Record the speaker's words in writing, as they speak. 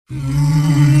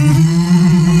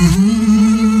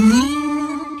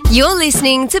You're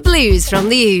listening to Blues from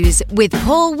the Ooze with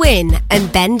Paul Wynn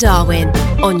and Ben Darwin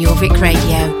on Jorvik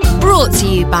Radio. Brought to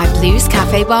you by Blues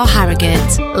Cafe Bar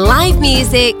Harrogate. Live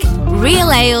music,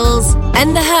 real ales,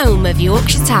 and the home of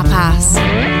Yorkshire Tapas.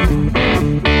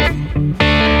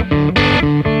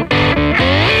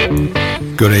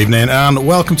 Good evening and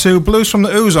welcome to Blues from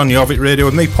the Ooze on Jorvik Radio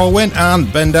with me, Paul Wynn,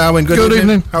 and Ben Darwin. Good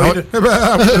evening. How are you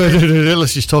doing?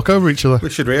 Let's just talk over each other.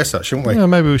 We should rehearse that, shouldn't we? Yeah,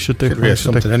 maybe we should do. Rehearse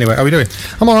something anyway. How are you doing?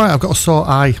 I'm alright, I've got a sore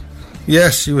eye.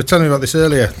 Yes, you were telling me about this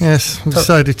earlier. Yes, I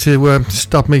decided to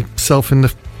stab myself in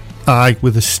the eye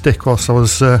with a stick whilst I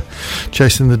was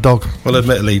chasing the dog. Well,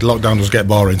 admittedly, lockdown does get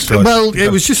boring. So well, it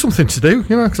was just something to do,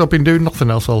 you know, because I've been doing nothing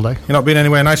else all day. You're not been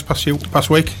anywhere nice past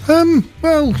week?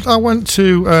 Well, I went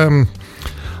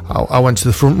to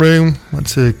the front room, went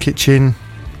to the kitchen,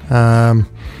 went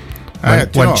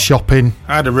shopping.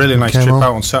 I had a really nice trip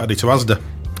out on Saturday to Asda.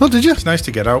 Oh, did you? It's nice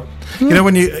to get out. Yeah. You know,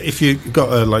 if you got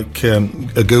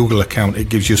a Google account, it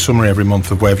gives you a summary every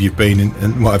month of wherever you've been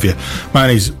and what have you. Mine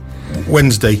is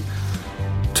Wednesday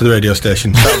to the radio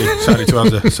station, Saturday to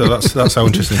Asda. So that's how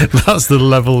interesting. That's the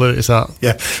level that it's at.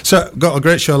 Yeah. So got a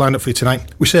great show lined up for you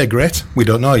tonight. We say great. We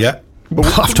don't know yet. But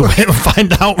we'll have to wait and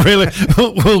find out, really.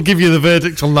 We'll give you the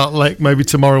verdict on that maybe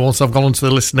tomorrow once I've gone on to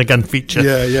the Listen Again feature.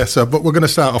 Yeah. So, but we're going to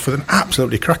start off with an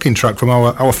absolutely cracking track from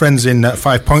our friends in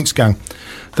 5 Points Gang.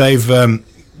 They've done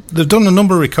a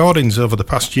number of recordings over the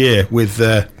past year with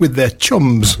their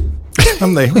chums,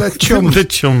 haven't they? Their chums. The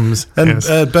chums. And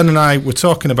yes. Ben and I were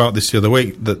talking about this the other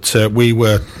week, that we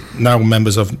were now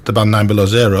members of the band 9 Below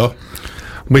Zero.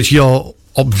 Which you're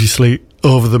obviously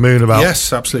over the moon about.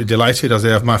 Yes, absolutely delighted, as they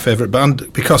have my favourite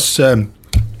band, because the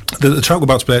track we're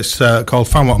about to play, it's called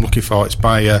Found What I'm Looking For. It's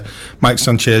by Mike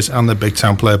Sanchez and the Big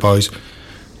Town Playboys.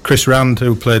 Chris Rand,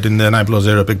 who played in the 9 Below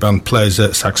Zero big band, plays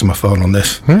saxophone on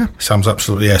this. Yeah. Sounds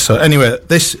absolutely, yeah. So anyway,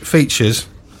 this features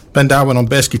Ben Darwin on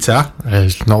bass guitar.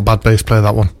 It's not a bad bass player,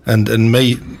 that one. And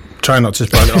me trying not to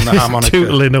play it on the harmonica.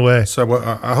 Tootling away. So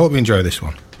I hope you enjoy this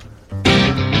one.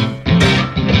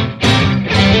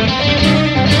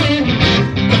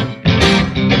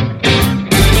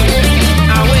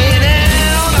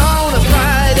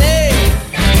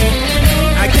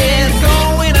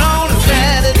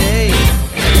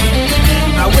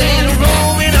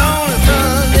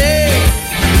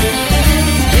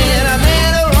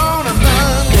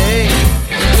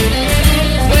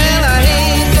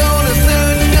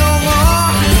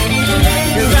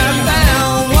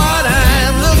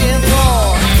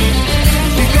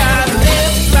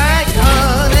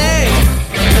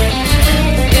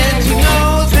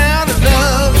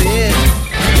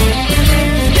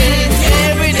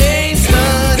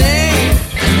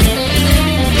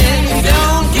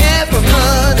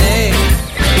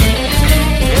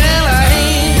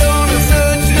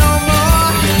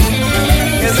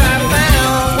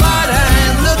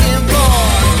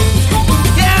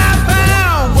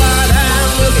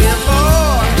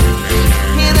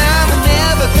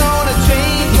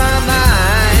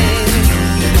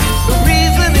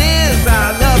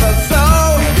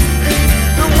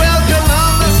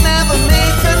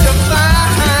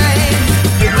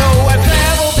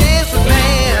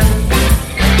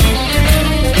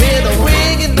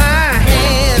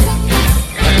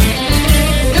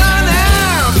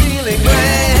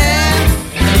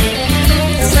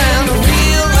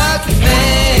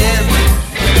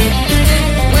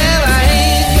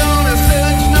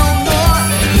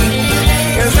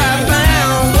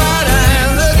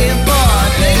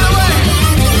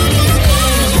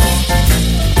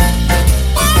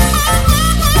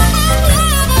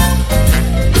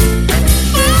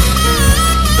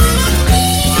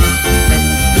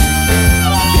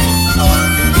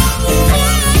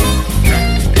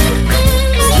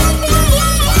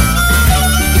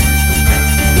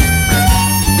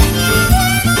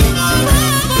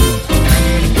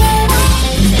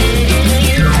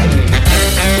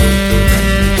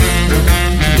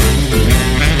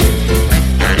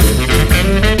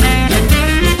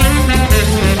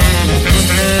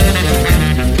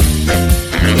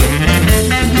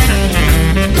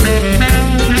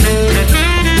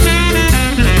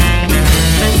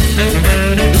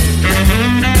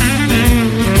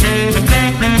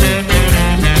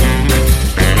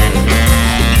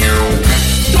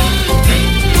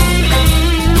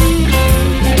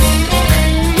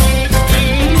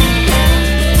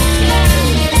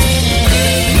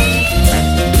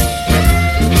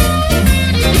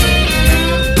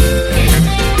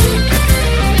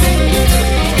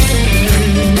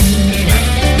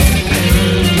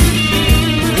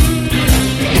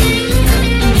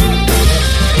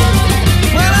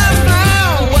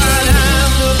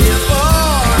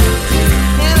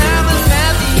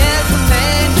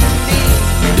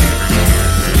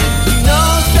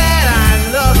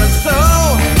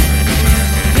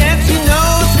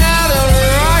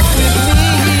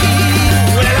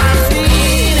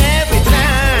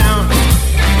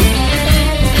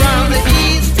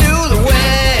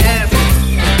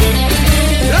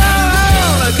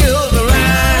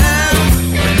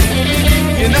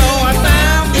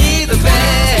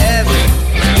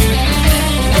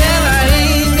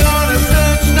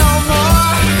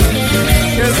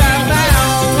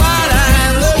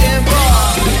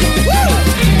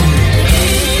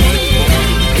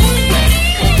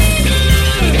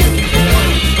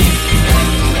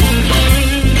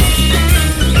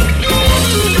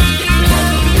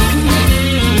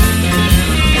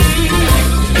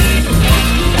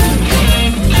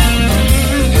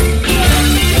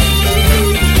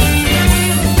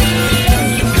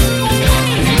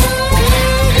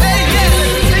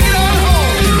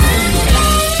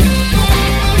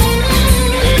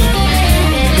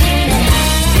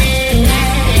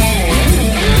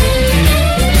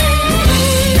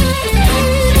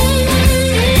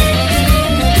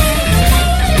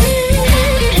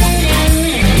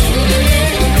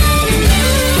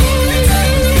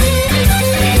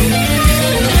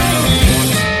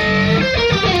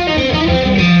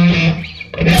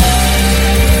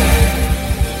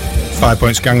 5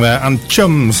 Points Gang there, and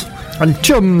Chums. And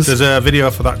Chums. There's a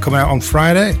video for that coming out on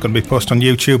Friday. It's going to be posted on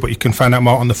YouTube, but you can find out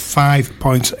more on the 5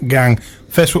 Points Gang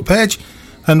Facebook page.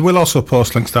 And we'll also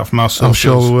post links to that from our socials. I'm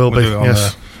sure we will be. Do it on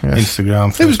Yes. Instagram,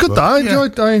 Facebook. It was good, that. I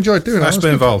enjoyed doing Nice that. to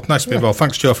be involved. Nice to be involved.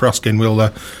 Thanks, Joe, for asking.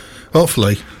 We'll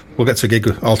hopefully we'll get to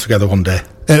gig all together one day.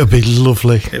 It would be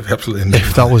lovely It'd be absolutely amazing.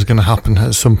 if that was going to happen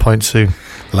at some point soon.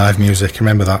 Live music,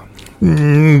 remember that?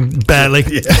 Barely.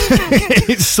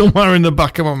 It's somewhere in the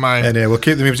back of my mind. Anyway, we'll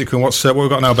keep the music going. What we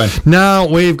got now, Ben? Now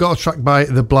we've got a track by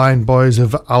the Blind Boys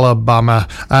of Alabama.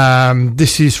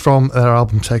 This is from their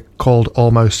album called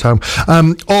Almost Home.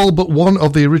 All but one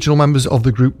of the original members of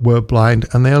the group were blind,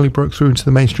 and they only broke through into the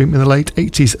mainstream in the late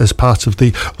 80s as part of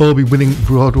the Obie-winning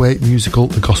Broadway musical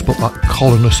The Gospel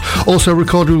Colonists. Also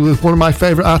recorded with one of my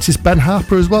favourite artists, Ben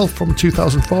Harper, as well, from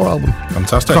 2004 album.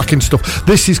 Fantastic. Cracking stuff.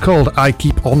 This is called I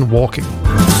Keep On Walking.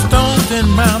 Stones in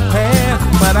my path,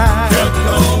 but I kept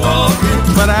on walking.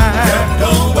 But I kept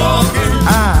on walking.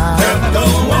 I kept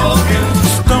on walking.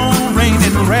 Stone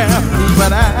raining wrath,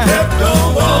 but I kept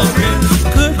on walking.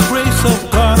 Good grace of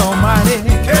God Almighty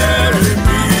carried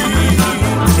me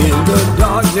in the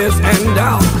darkness and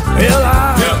doubt. Well,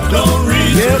 I kept on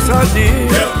reaching. Yes, I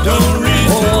did. Kept on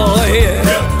reaching. Oh yeah.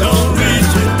 Kept on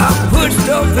reaching. I pushed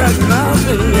up that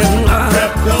mountain and I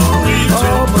kept on reaching.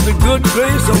 Oh, but the good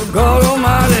grace of God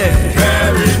Almighty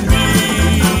carried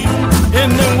me in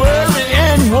the worry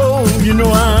and woe. You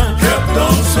know I kept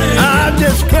on singing. I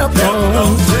just kept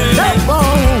on singing. Kept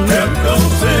on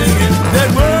singing. That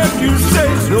word you say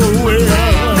so well.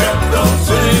 Kept on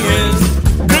singing.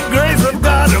 Good grace of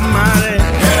God Almighty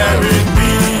carried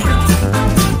me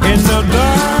in the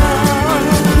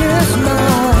darkest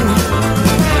night.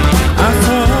 I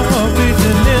saw a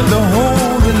vision in the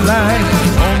holy light.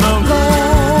 On the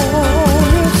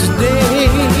longest day,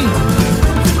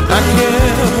 I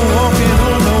kept walking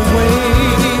on the way.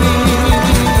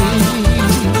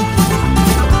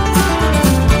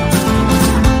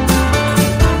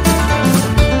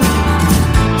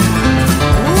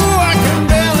 Ooh, I can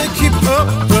barely keep up,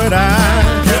 but I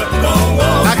kept on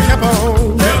walking. I kept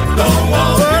on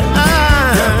walking. But I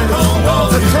kept on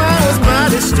walking. The climb was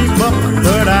mighty steep up,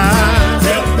 but I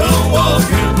kept on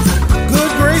walking.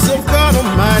 Good grace of God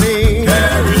Almighty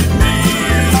carried me.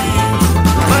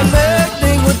 My legs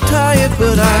they were tired,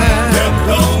 but I kept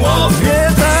on walking.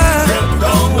 Yes, I kept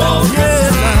on walking.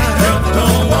 Yes, I kept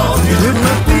on walking. With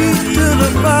my feet to the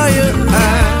fire, I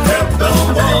kept on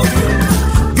walking.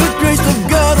 Good grace of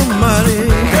God Almighty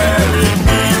carried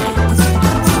me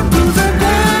to the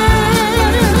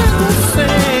land of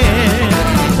sand,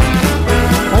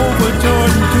 over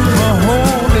Jordan to my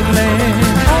holy land.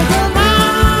 Over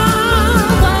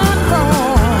miles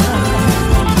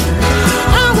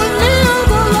I would live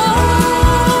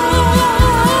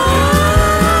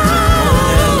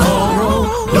long road.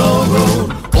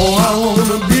 Oh, I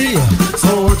wanna be a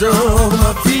soldier on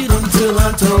my feet until I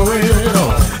tow it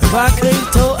all. If I can't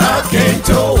tow, I can't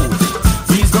tow.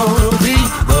 He's gonna be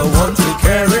the one to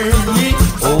carry me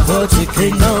over to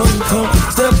kingdom come.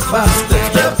 Step by step,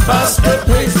 step by step,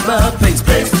 pace by pace,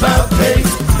 pace by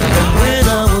pace. And when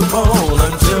I was born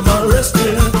until my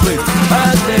resting place, I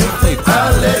let faith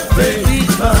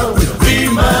be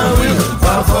my will,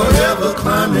 while forever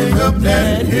climbing up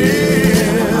that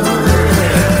hill.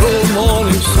 Good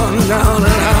morning, sundown,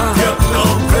 and I kept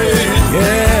on praying.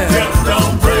 Yeah, kept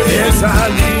on praying. Yes, I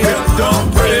did. Kept on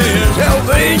praying.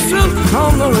 Salvation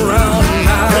come around, and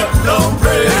I kept on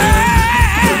praying.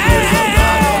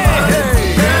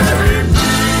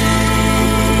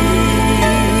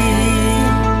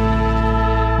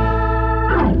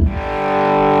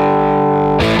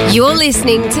 You're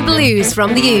listening to Blues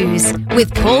from the Ooze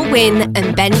with Paul Wynn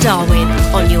and Ben Darwin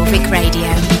on your Vic Radio.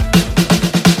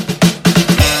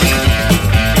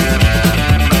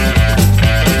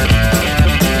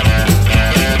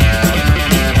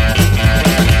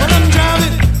 When I'm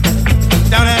driving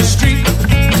down that street,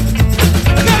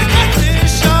 I got a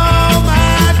catfish on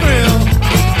my grill.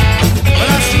 But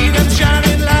I see them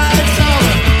shining lights on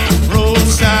a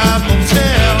roadside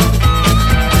motel.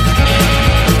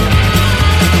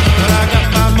 But I got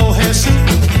my mohair suit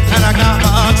and I got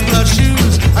my oxblood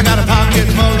shoes. I got a pocket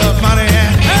full of money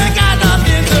and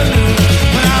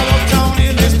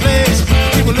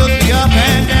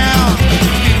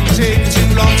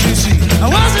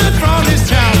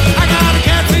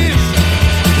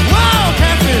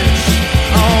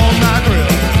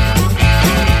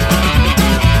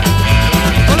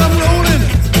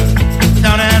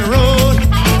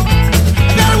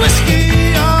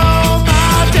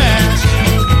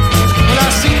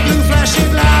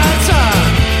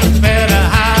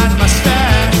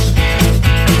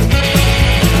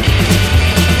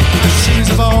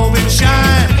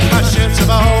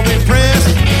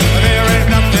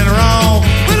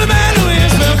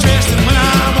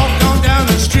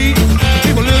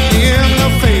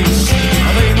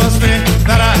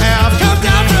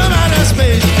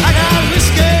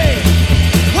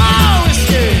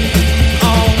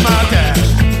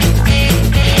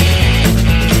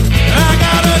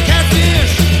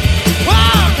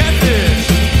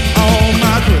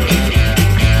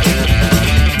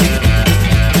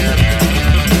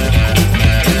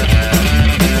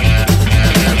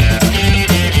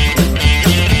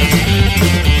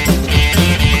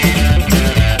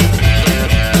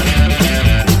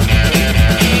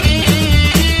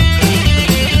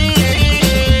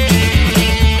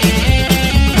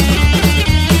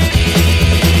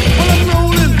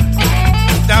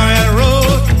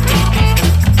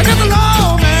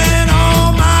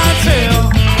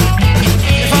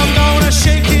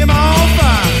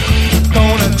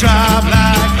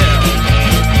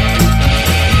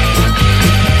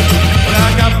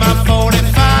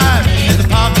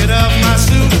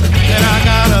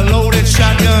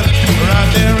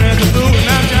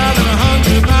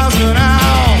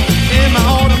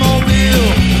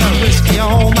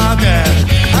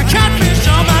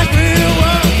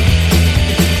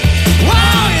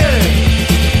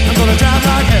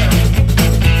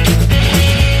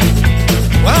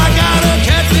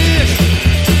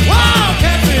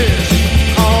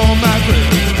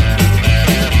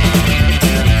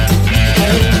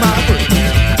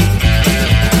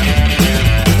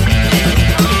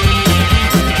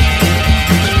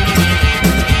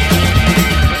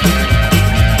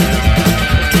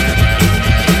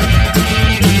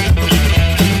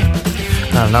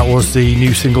And that was the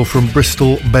new single from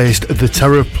Bristol-based The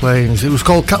Terraplanes. It was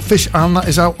called Catfish, and that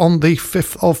is out on the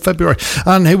 5th of February.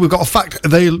 And here we've got a fact.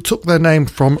 They took their name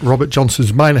from Robert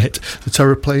Johnson's minor hit, The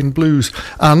Terraplane Blues.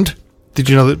 And did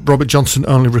you know that Robert Johnson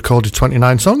only recorded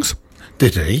 29 songs?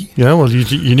 Did he? Yeah, well,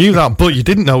 you knew that, but you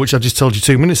didn't know, which I just told you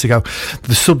 2 minutes ago.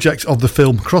 The subject of the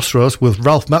film Crossroads with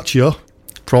Ralph Macchio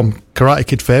from Karate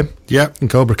Kid fame. Yeah. And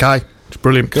Cobra Kai. It's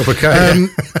brilliant. Cobra Kai.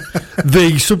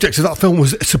 The subject of that film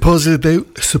was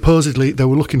supposedly they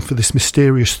were looking for this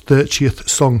mysterious 30th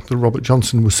song that Robert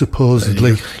Johnson was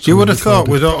supposedly. You would have thought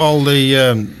with all the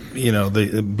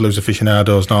the blues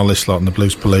aficionados and all this lot and the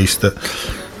blues police that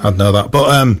I'd know that,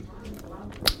 but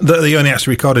they only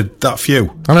actually recorded that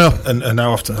few. I know. And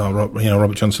now after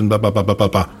Robert Johnson, blah blah blah blah blah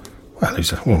blah. Well, he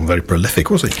wasn't very prolific,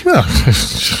 was he? Well,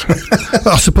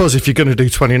 I suppose if you're going to do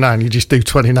 29, you just do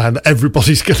 29 that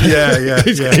everybody's going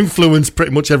to influence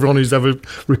pretty much everyone who's ever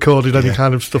recorded any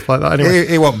kind of stuff like that. Anyway,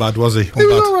 he wasn't bad, was he? He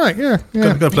was all right, yeah.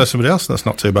 Going to play somebody else. That's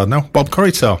not too bad now. Bob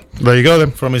Corritore. There you go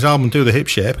then. From his album Do the Hip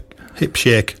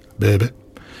Shake, baby.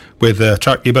 With a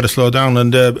track You Better Slow Down,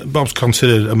 and Bob's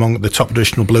considered among the top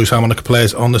traditional blues harmonica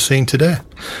players on the scene today.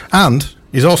 And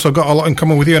he's also got a lot in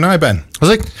common with you and I, Ben. Has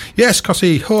he? Yes, because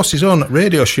he hosts his own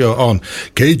radio show on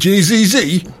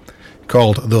KJZZ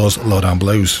called Those Lowdown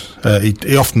Blues.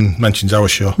 He often mentions our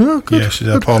show. Oh, good. Yes,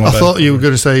 Good. Paul and I Ben. thought you were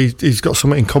going to say he's got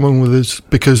something in common with us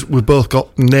because we've both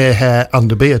got near hair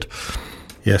and a beard.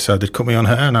 Yes, I did cut my own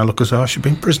hair and I look as though I should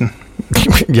be in prison.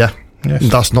 Yeah.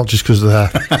 Yes. That's not just because of the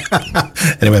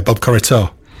hair. Anyway, Bob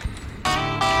Corritore.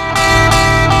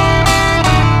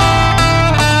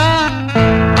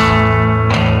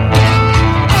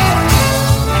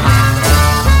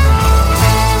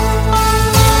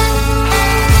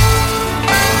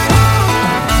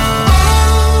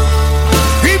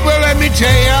 People, let me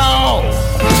tell y'all.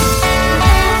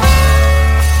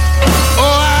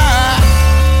 Oh,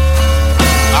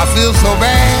 I feel so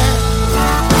bad.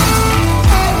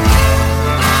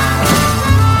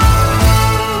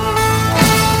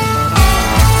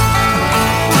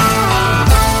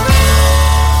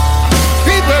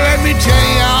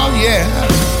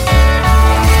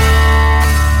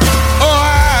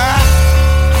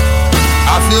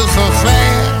 Feel so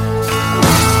sad.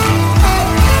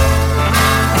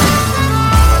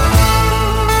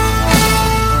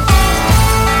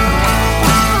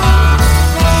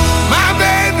 My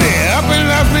baby up and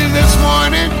left me this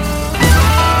morning.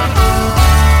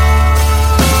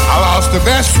 I lost the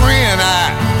best friend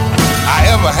I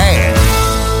ever had.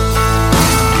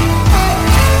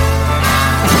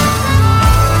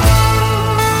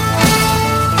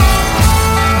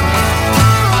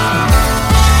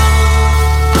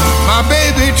 My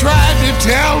baby tried to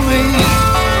tell me.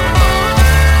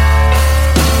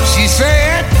 She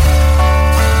said,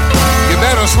 you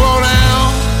better slow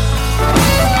down.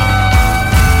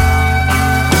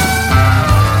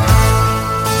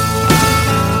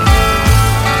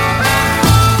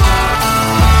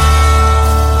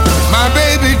 My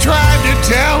baby tried to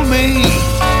tell me.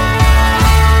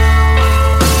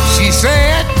 She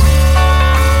said,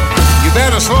 you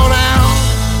better slow down.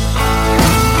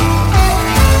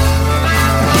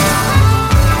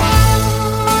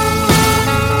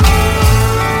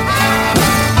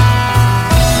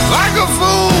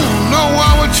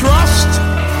 Trust.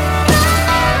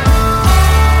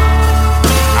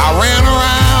 I ran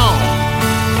around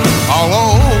all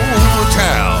over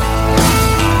town.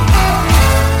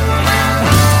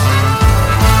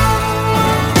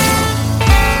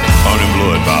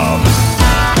 Unemployed, Bob.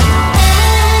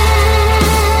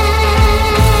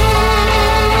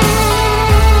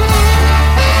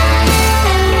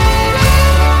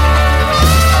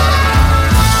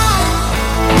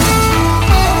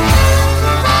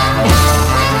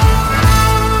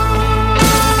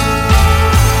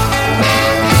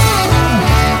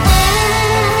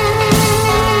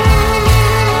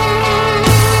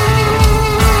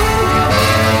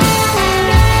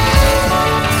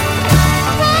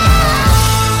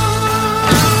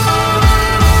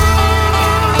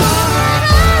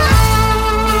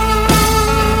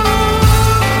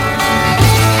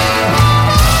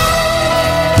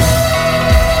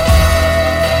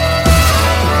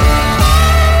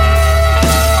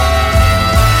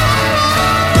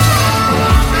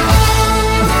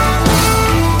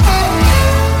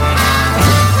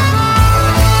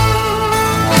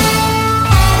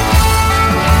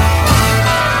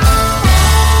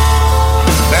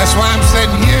 That's why I'm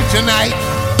sitting here tonight.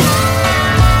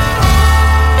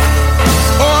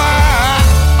 Oh,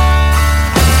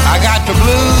 I got the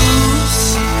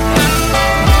blues.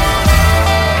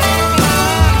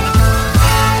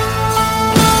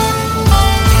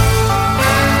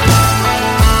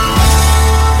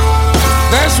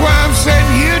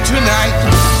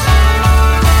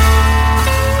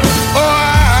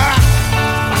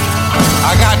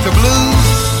 the blues.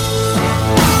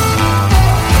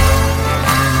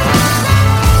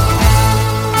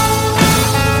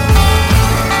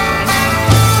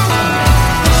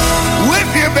 With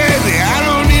you, baby, I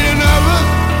don't need another.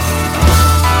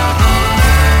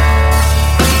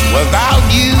 Without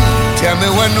you, tell me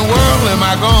what in the world am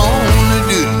I gonna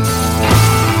do?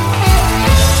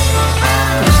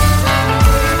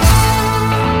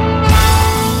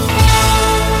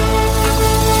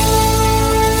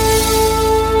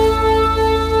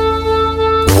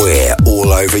 We're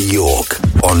all over York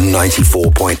on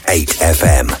 94.8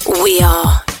 FM. We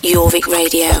are Jorvik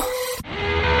Radio.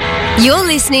 You're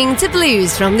listening to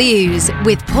Blues from the Ooze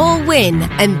with Paul Wynn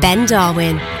and Ben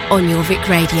Darwin on Jorvik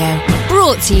Radio.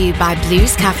 Brought to you by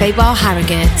Blues Cafe Bar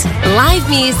Harrogate. Live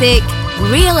music,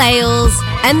 real ales,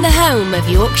 and the home of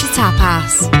Yorkshire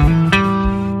tapas.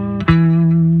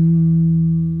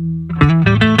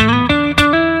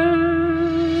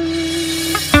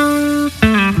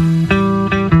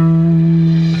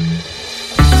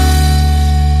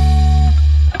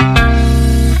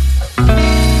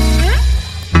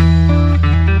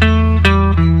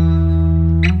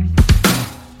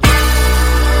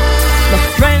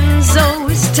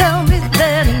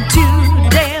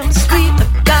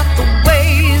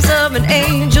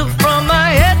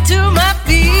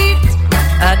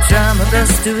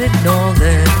 To ignore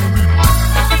them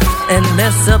and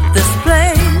mess up this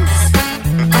place.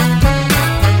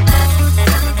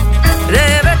 But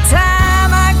every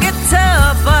time I get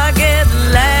tough, I get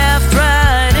laughed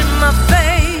right in my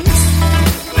face.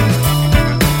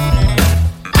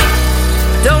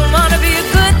 Don't wanna be a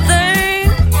good thing,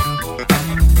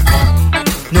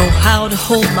 know how to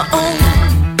hold my own.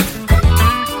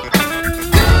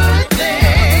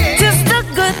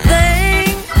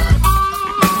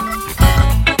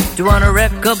 You wanna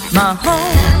wreck up my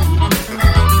home?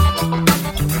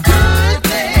 Good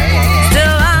thing.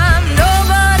 Still I'm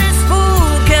nobody's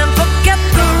fool, can't forget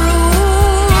the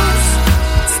rules.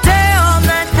 Stay all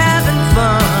night having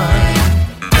fun.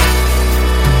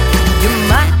 You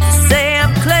might say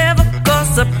I'm clever,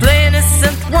 cause I play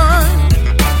innocent one.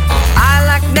 I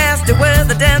like nasty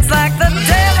weather, dance like the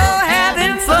devil,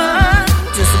 having fun.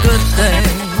 Just a good thing.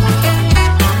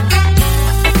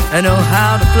 I know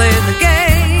how to play the game.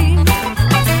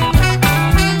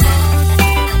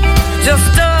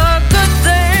 Just a good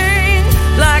thing,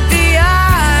 like the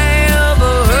eye of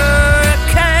a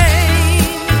hurricane.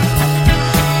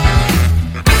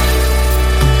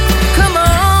 Come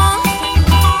on,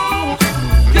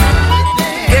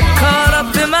 get caught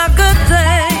up in my good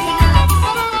thing.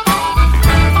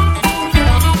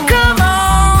 Come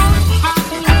on,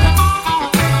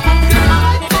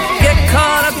 get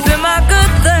caught up in my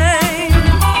good thing.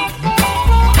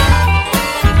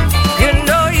 You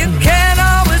know you can't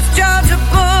always judge a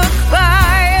book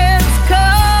by its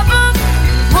cover.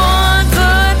 One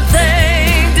good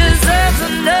thing deserves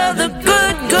another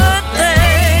good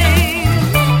thing.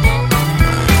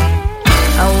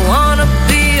 I wanna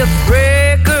be a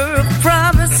breaker of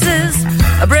promises,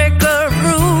 a breaker of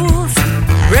rules,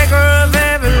 breaker of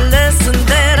every lesson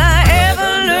that I ever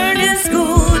learned in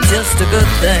school. Just a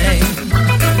good thing.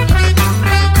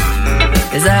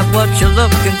 Is that what you're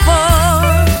looking for?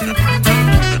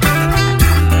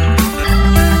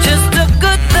 Just a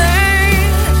good thing,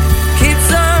 keeps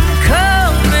them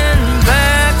coming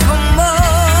back for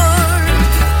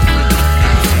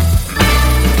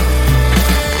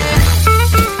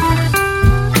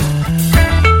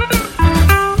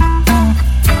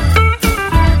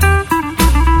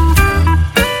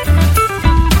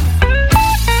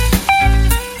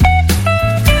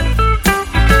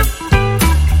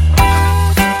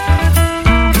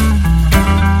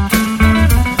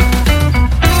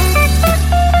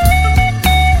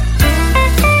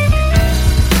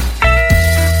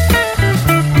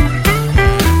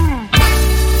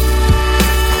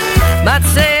Might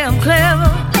say I'm clever,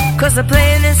 cause I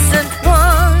play innocent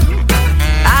one.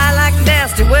 I like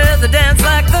nasty weather, dance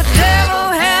like the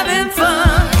devil, having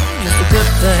fun. Just a good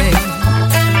thing.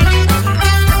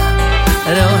 I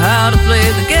know how to play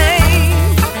the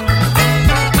game.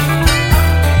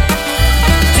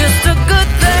 Just a good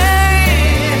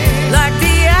thing, like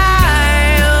the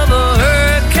eye of a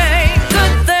hurricane.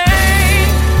 Good thing,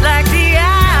 like the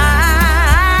eye.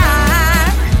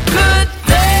 Good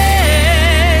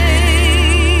thing,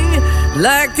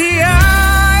 like the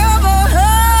eye of a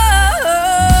hurricane.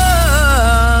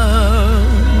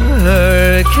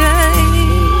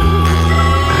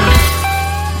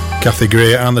 Kathy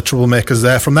Greer and the Troublemakers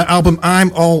there from their album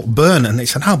I'm All Burn, and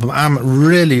it's an album I'm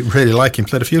really liking.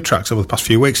 Played a few tracks over the past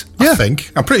few weeks, I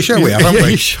think. I'm pretty sure we have, haven't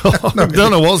we? Sure. I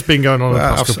don't know what's been going on in the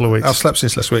past couple of weeks. I've slept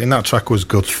since last week, and that track was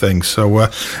Good Thing. So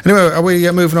anyway, are we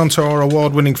moving on to our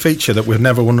award-winning feature that we've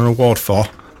never won an award for?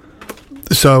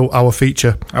 So, our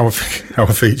feature. Our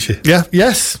feature. Yeah,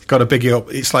 yes. Got to big it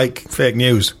up. It's like fake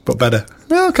news, but better.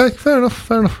 Yeah, okay, fair enough.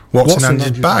 What's in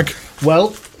Andy's bag?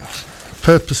 Well,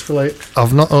 purposefully,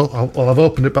 I've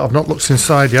opened it, but I've not looked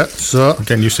inside yet. So, I'm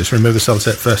getting used to this. Remove the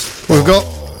sellotape first. We've got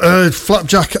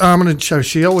flapjack, almond and cherry.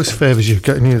 She always favours you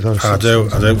getting you those. I do.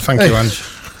 Thank you, Ange.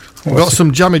 We've got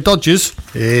some jammy dodgers,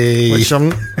 which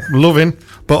I'm loving,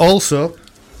 but also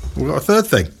we've got a third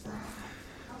thing.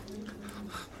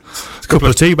 A couple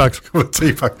of tea bags.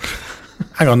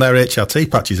 Hang on, they're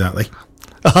HRT patches, aren't they?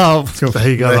 Oh, there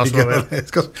you go. That's what it is.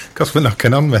 It's because we're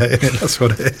knocking on, mate. That's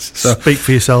what it is. So, speak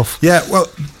for yourself. Yeah, well,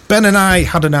 Ben and I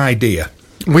had an idea.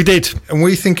 We did. And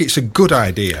we think it's a good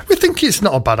idea. We think it's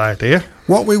not a bad idea.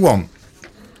 What we want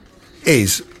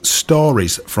is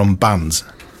stories from bands.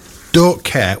 Don't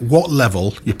care what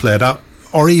level you played at,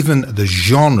 or even the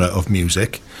genre of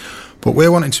music, but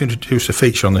we're wanting to introduce a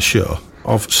feature on the show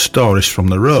of stories from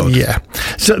the road. Yeah.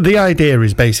 So the idea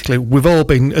is basically, we've all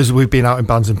been, as we've been out in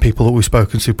bands and people that we've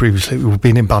spoken to previously, we've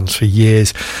been in bands for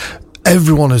years.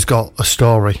 Everyone has got a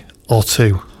story or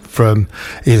two from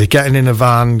either getting in a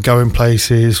van, going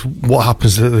places, what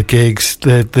happens at the gigs,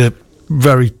 the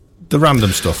random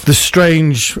stuff, the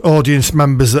strange audience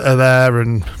members that are there,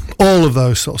 and all of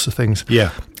those sorts of things.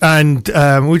 Yeah. And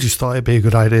we just thought it'd be a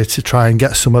good idea to try and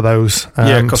get some of those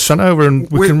sent over, and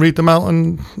we can read them out.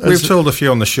 And we've told a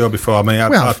few on the show before. I mean,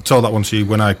 I told that one to you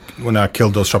when I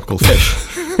killed those tropical fish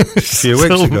a few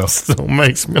weeks ago. Still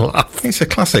makes me laugh. It's a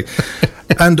classic.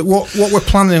 And what we're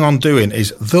planning on doing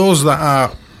is those that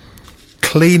are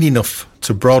clean enough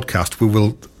to broadcast, we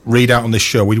will read out on this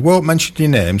show. We won't mention your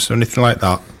names or anything like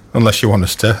that, unless you want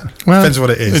us to. Well, depends what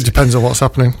it is. It depends on what's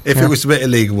happening. If it was a bit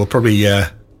illegal, we'll probably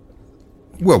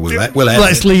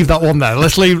let's leave that one there.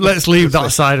 Let's leave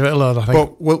that side of it alone, I think.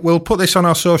 But we'll put this on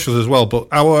our socials as well.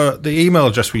 But the email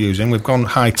address we're using, we've gone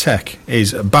high tech,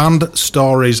 is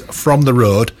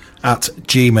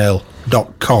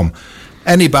bandstoriesfromtheroad@gmail.com.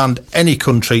 Any band, any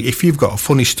country, if you've got a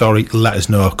funny story, let us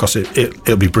know, because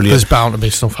it'll be brilliant. There's bound to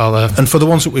be stuff out there. And for the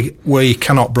ones that we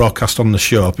cannot broadcast on the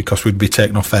show because we'd be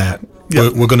taken off air,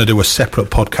 we're going to do a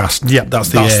separate podcast. Yeah, that's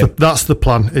the aim. That's the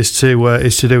plan, is to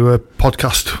do a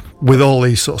podcast with all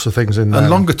these sorts of things in there.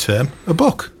 And longer term, a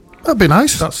book. That'd be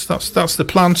nice. That's the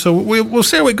plan. So we'll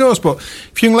see how it goes. But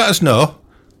if you can let us know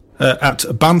at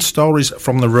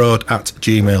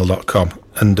bandstoriesfromtheroad@gmail.com.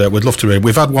 And we'd love to read.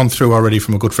 We've had one through already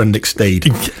from a good friend, Dick Steed.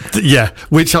 Yeah,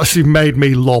 which actually made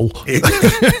me lol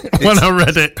when I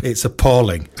read it. It's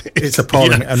appalling. It's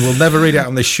appalling. Yeah. And we'll never read it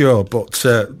on this show, but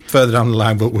further down the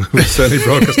line, but we'll certainly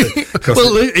broadcast it.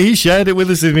 Well, he shared it with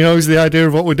us, and he knows the idea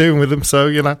of what we're doing with him, so,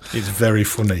 you know. It's very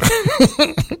funny.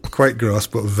 Quite gross,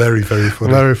 but very, very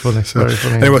funny. Very funny, very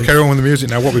funny. Anyway, carry on with the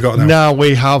music now. What we got now? Now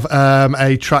we have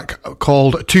a track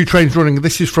called Two Trains Running.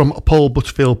 This is from Paul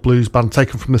Butterfield Blues Band,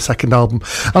 taken from the second album,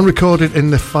 and recorded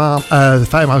in the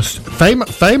Farmhouse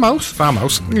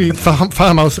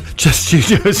Chess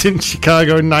Studios in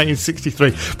Chicago in 1963.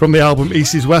 From the album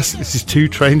East is West, this is Two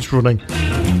Trains Running.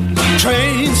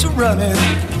 Trains are running,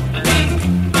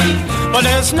 but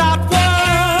there's not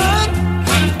one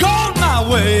going my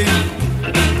way.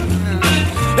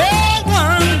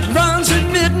 One runs at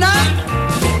midnight,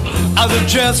 either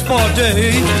just for a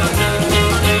day,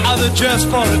 either just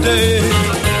for a day,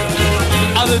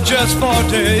 either just for a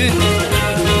day.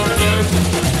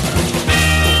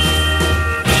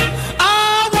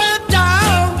 I went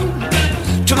down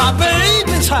to my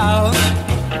baby's house,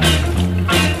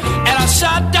 and I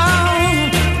sat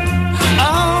down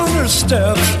on her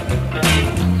steps.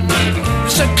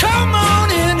 She said, come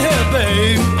on in here,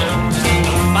 babe.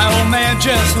 My old man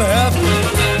just left.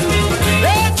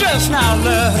 They just now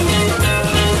left.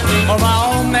 Oh,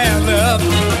 my old man left.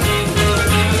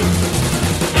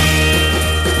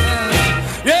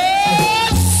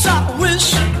 Yes, I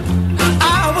wish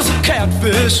I was a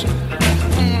catfish,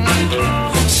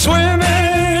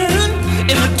 swimming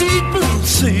in the deep blue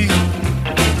sea.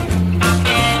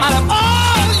 Out of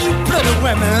all you pretty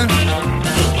women,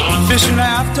 fishing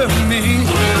after me,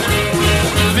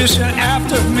 fishing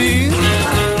after me,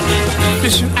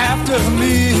 fishing after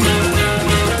me.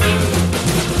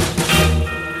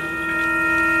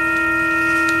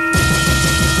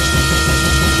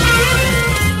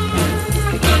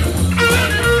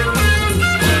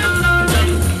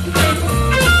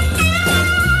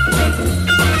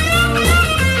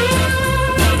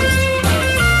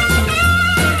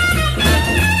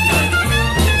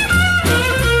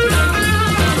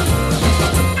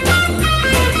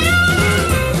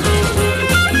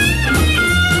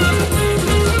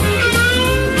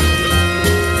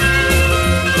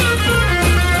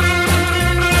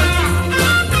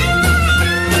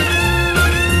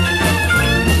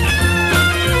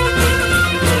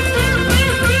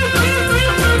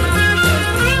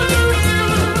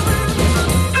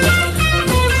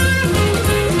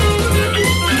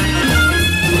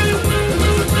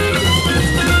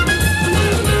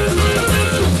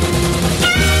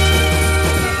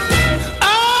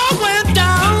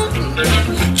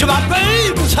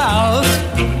 house,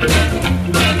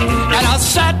 and I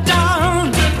sat down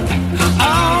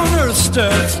on her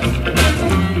steps.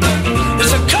 He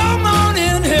said, come on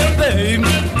in here, babe.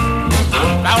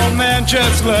 My old man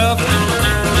just left.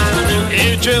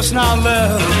 He just now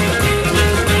left.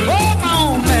 Oh, my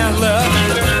old man left.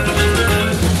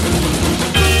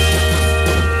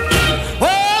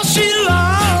 Well, she's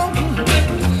long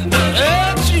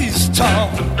and she's tall,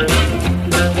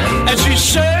 and she's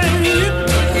shaped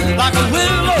like a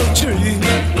willow tree.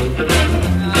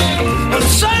 Well,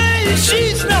 say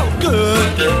she's no good.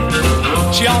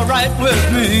 She all right with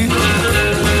me.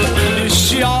 Is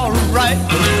she all right?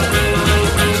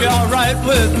 She all right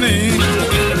with me.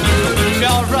 She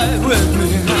all right with me.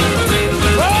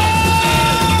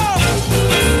 Oh,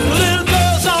 little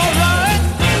girl's all right.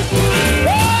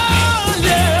 Oh,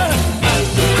 yeah.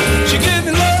 She give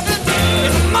me loving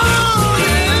in the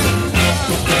morning.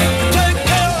 Take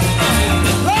care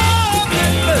of me,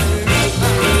 baby.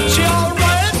 She all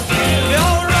right. They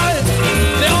all right.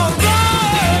 They all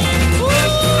right. Ooh,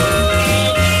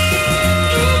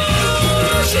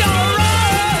 she all right.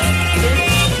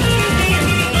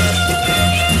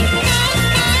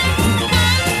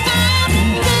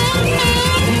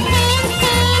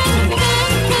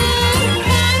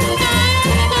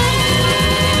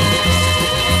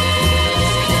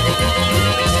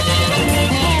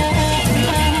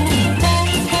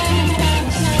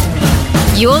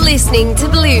 You're listening to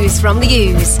Blues from the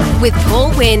Ooze with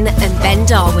Paul Wynn and Ben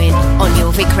Darwin on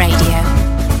your Vic Radio.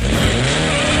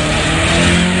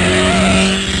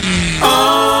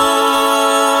 Oh,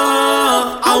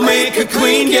 I'll make a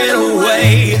clean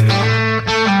getaway.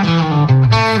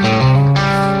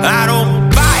 I don't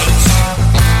bite.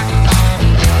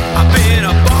 I've been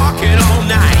a barking all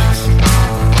night.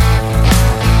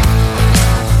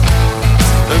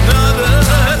 Another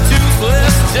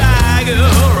toothless tiger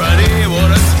unable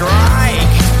to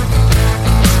strike.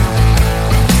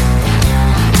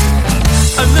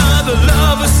 Another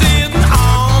lover sitting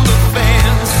on the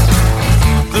fence.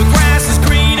 The grass is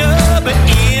greener but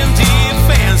in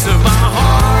defense of my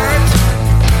heart.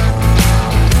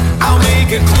 I'll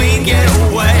make a clean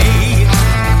getaway.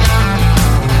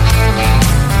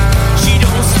 She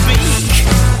don't speak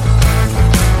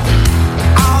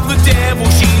of the devil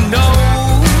she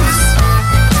knows.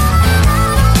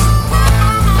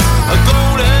 A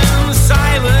golden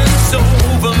silence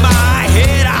over my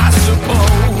head, I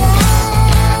suppose.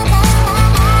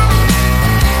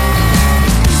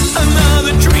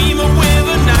 Another dreamer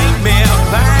with a nightmare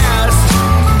past.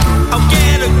 I'll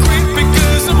get a grip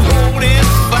because I'm holding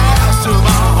fast to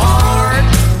my heart.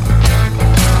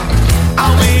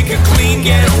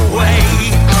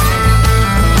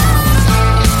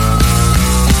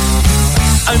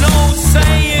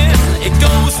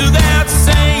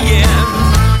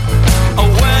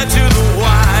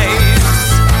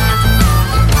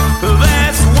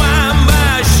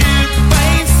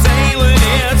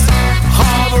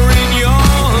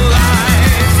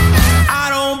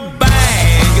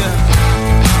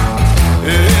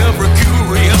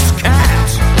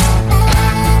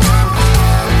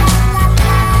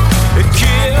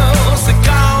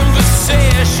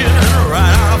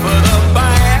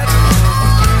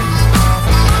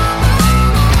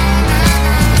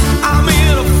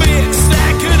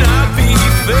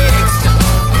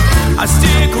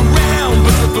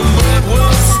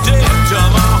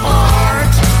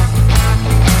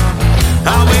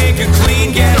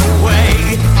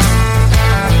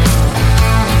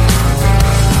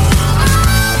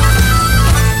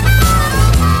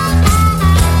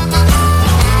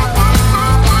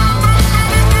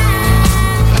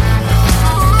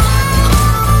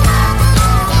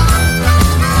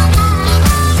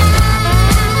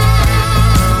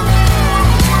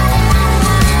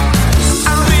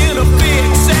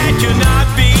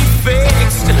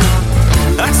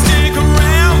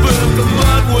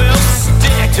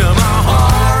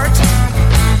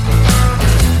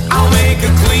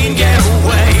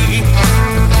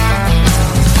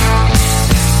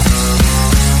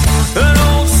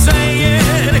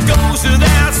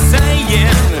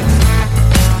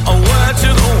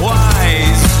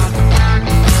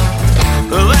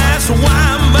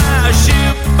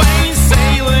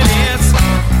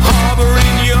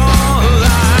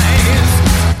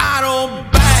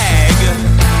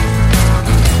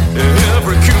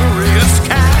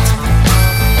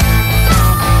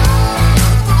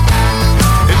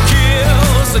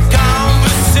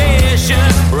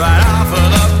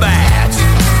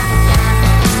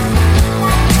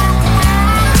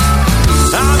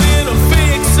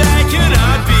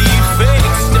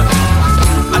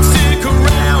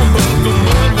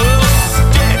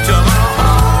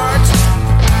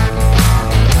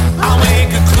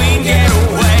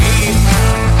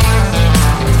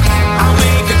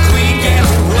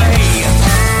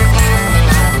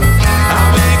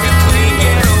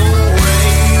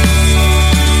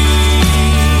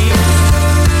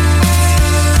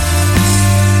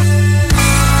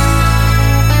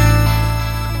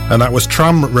 And that was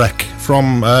Tram Wreck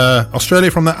from Australia,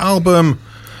 from the album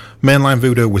Mainline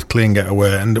Voodoo with Clean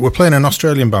Getaway. And we're playing an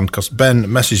Australian band because Ben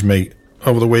messaged me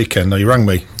over the weekend. He rang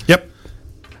me. Yep.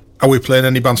 Are we playing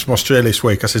any bands from Australia this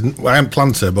week? I said, I hadn't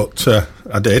planned to, but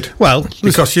I did. Well,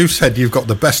 because you said you've got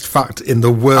the best fact in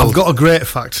the world. I've got a great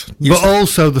fact, but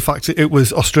also the fact that it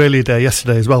was Australia Day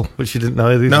yesterday as well, which you didn't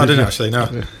know. No, I didn't actually,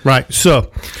 no. Right,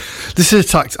 so this is a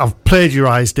fact. I've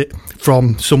plagiarised it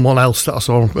from someone else that I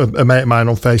saw, a mate of mine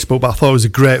on Facebook, but I thought it was a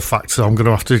great fact, so I'm going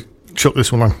to have to chuck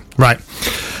this one on. Right,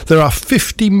 there are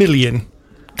 50 million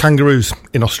kangaroos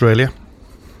in Australia.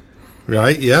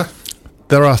 Right, yeah.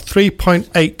 There are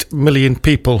 3.8 million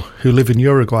people who live in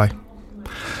Uruguay.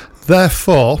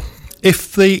 Therefore,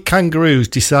 if the kangaroos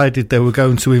decided they were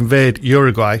going to invade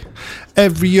Uruguay,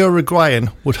 every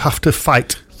Uruguayan would have to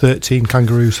fight 13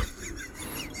 kangaroos.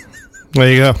 There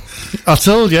you go. I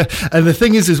told you. And the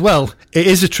thing is as well, it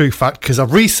is a true fact because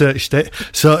I've researched it,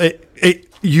 so it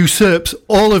usurps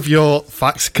all of your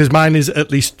facts because mine is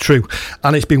at least true.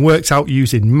 And it's been worked out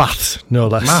using maths, no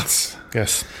less. Maths?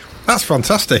 Yes. That's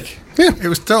fantastic. Yeah. It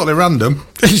was totally random.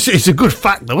 It's a good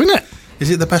fact though, isn't it? Is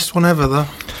it the best one ever, though?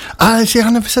 See, I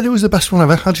never said it was the best one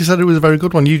ever. I just said it was a very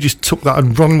good one. You just took that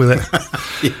and run with it.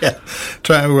 Yeah.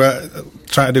 Trying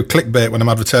to do clickbait when I'm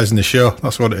advertising the show.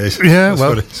 That's what it is. Yeah,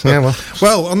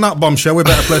 Well, on that bombshell, we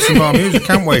better play some more music,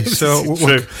 can't we? So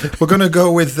we're going to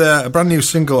go with a brand new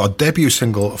single, or debut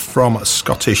single, from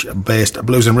Scottish-based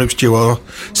blues and roots duo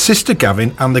Sister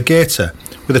Gavin and the Gator,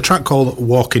 with a track called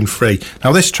Walking Free.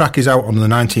 Now, this track is out on the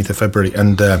 19th of February,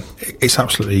 and it's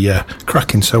absolutely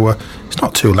cracking, so it's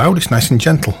not too loud, it's nice and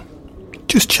gentle.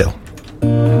 Just chill.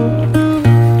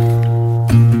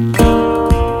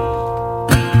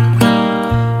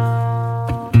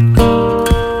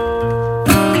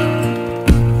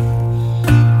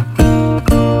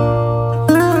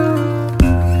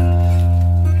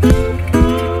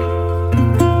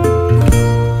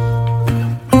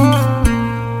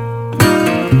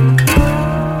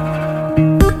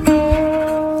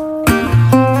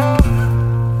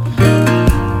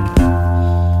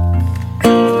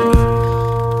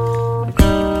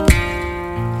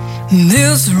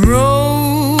 This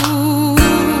road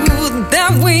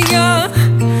that we are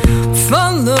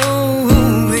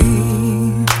following,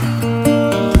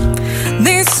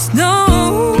 these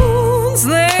stones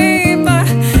laid by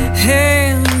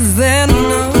hands that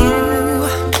know,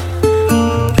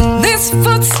 these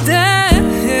footsteps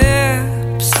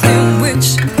in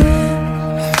which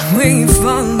we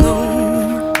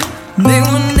follow, they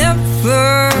will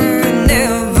never,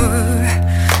 never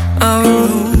our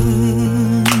own.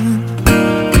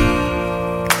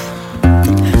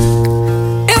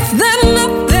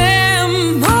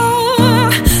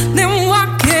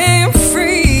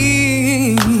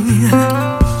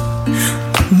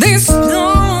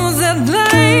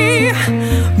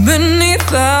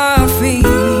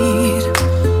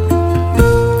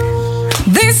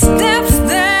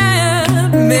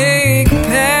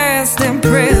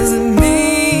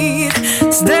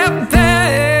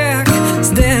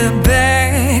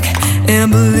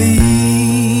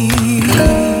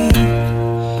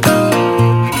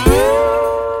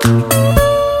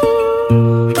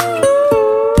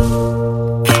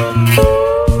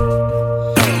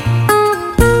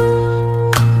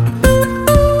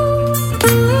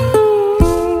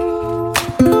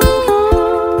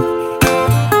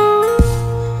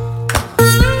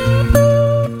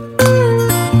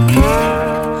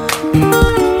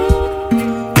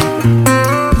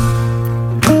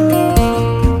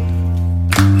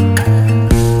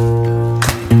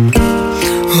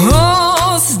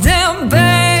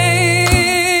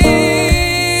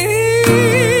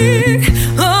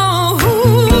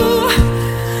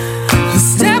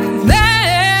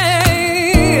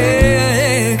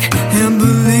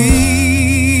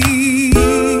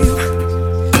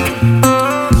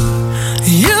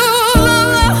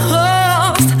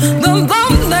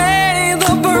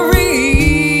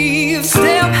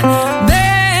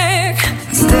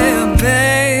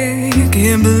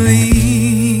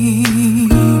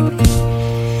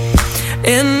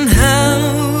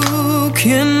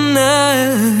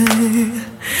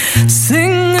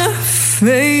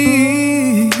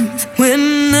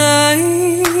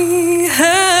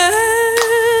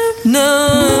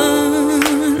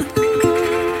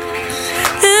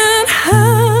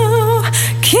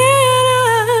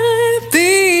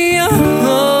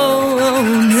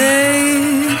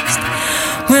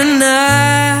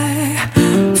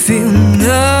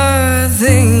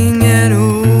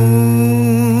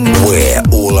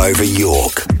 over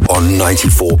York on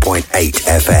 94.8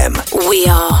 FM. We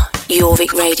are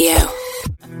Jorvik Radio.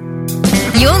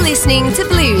 You're listening to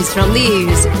Blues from the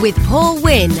Ooze with Paul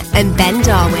Wynn and Ben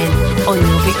Darwin on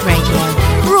Jorvik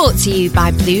Radio. Brought to you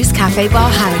by Blues Cafe Bar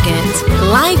Harrogate.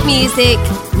 Live music,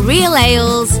 real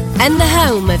ales, and the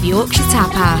home of Yorkshire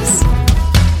tapas.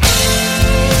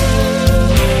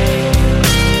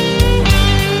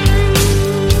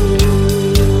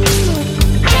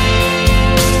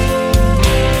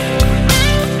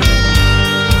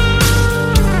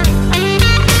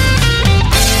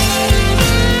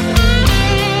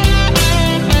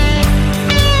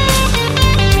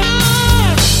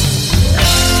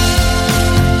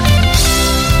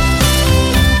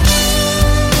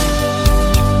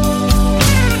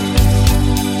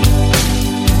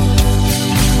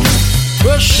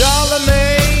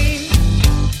 Charlemagne,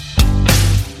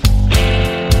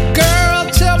 girl,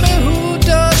 tell me who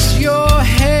does your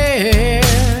hair,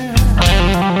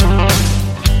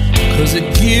 'cause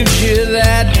it gives you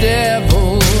that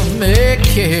devil may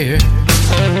care,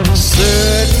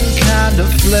 certain kind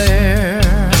of flair.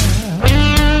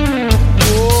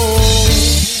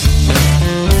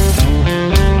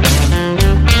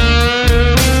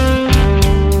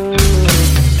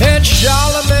 And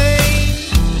Charlemagne,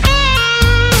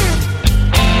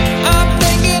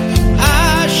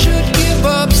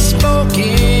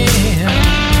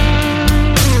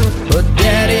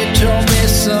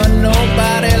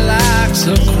 nobody likes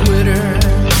a quitter,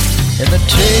 and the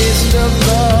taste of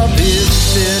love is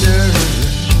bitter.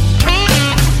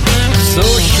 So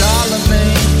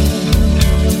Charlemagne,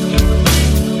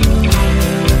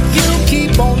 you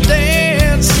keep on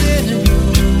dancing,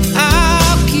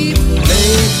 I'll keep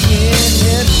making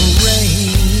it rain.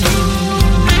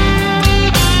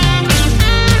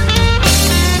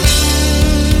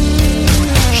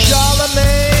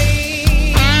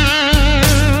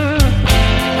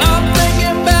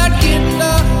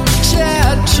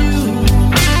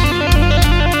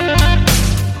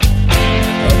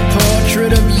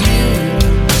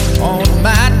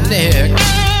 Neck,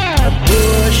 a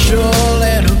bushel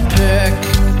and a peck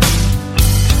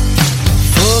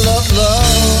full of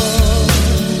love.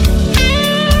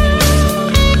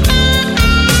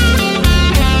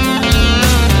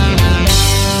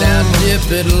 Now dip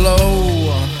it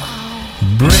low,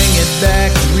 bring it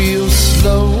back real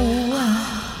slow,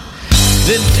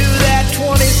 then do that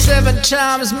 27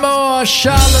 times more,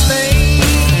 Charlemagne.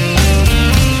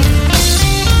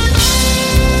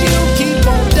 You keep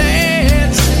on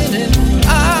dancing,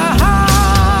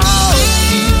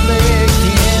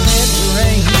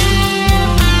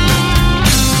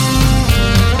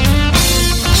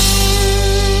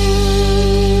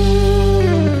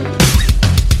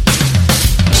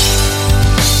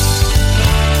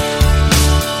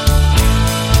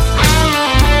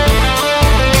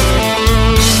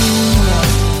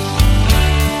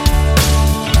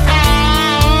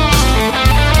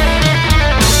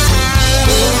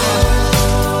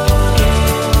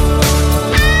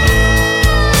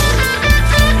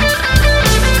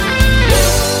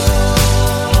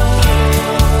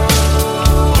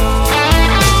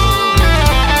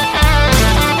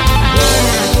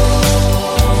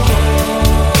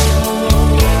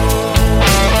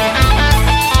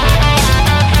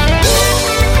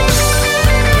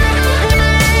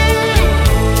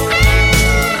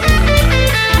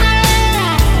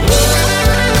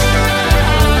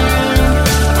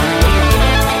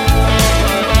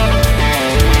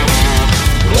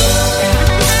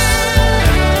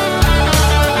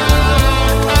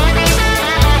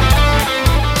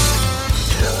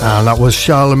 And that was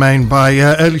Charlemagne by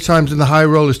Early Times in the High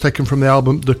Rollers, taken from the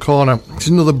album The Corner. It's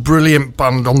another brilliant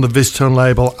band on the Viztone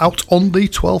label, out on the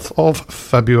 12th of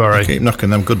February. They keep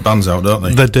knocking them good bands out, don't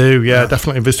they? They do, yeah.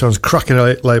 Definitely Viztone's cracking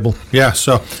label. Yeah,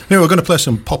 so anyway, we're going to play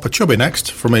some Papa Chubby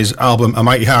next from his album A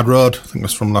Mighty Hard Road. I think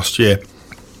that's from last year,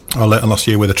 or later last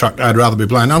year, with the track I'd Rather Be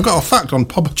Blind. Now, I've got a fact on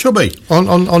Papa Chubby.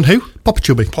 On who? Papa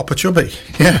Chubby. Papa Chubby,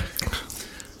 yeah.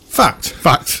 Fact.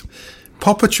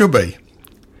 Papa Chubby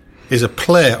is a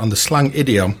play on the slang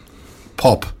idiom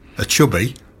pop a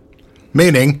chubby,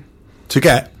 meaning to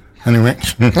get an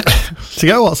erection. To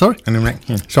get what, sorry? An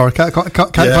erection. Sorry, can't quite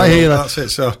hear that. That's it.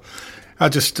 So I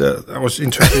was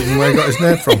interested in where he got his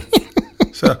name from.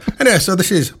 So anyway, so this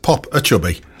is Pop a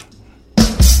Chubby.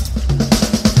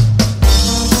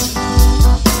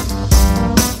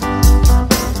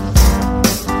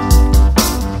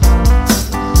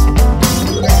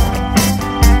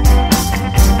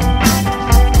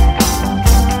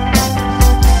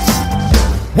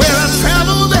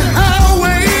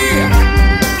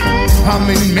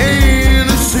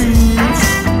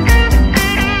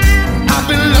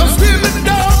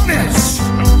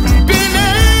 Been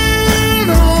out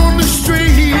on the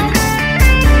street.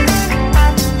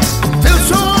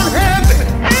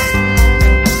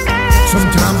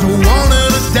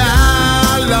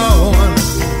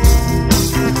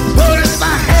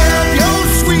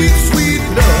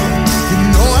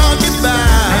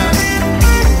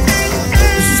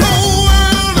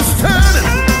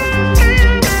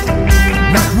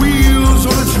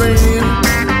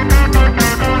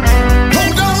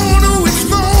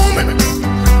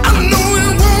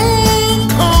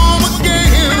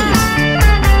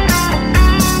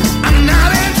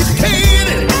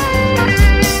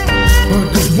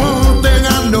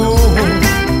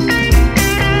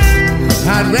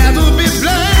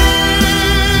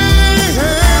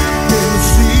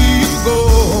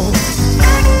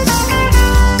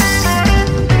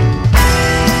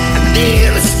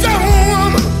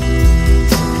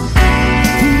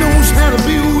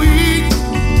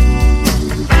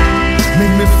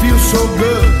 feels so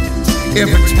good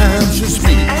every time she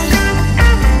speaks.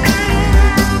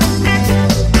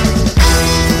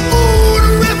 Oh,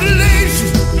 the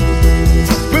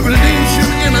revelation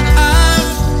in her eyes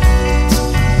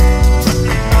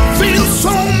feels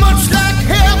so much like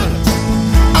heaven.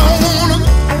 I wanna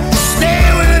stay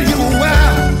with you a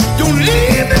while. Don't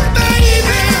leave me,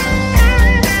 baby,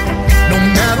 no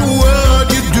matter what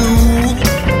you do.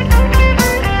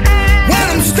 When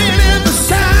I'm standing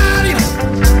beside you,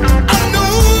 I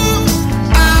know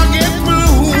I'll get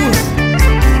through.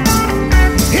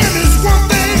 And there's one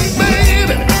thing,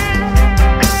 baby,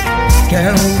 that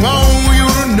I want you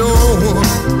to know.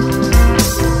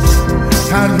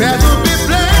 I'd rather be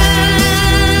blind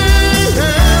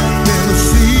than to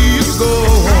see you go.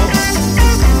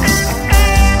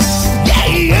 Yeah,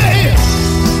 yeah.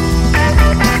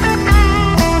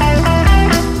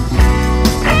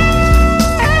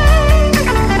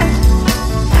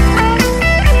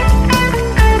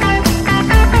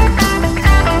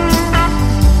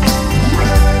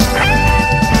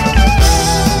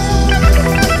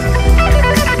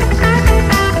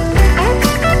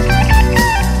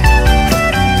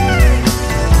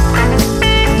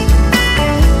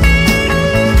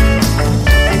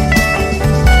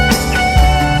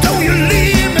 Don't you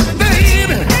leave me,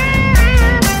 baby,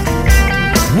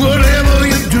 whatever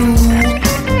you do.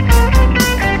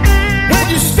 When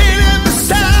you're standing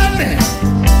beside me,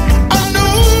 I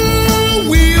know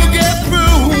we'll get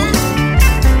through.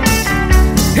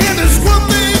 And there's one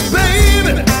thing,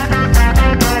 baby,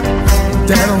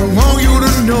 that I want you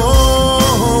to know.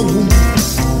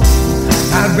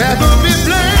 I'd rather be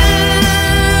blind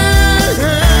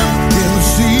than to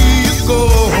see you go.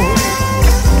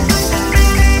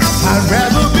 I'd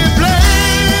rather be blind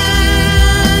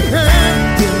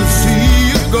than to see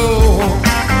you go.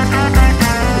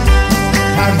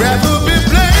 I'd rather be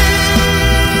blind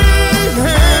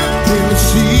than to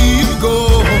see you go.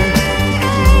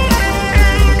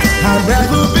 I'd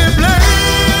rather be blind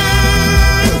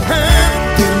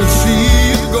than to see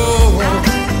you go.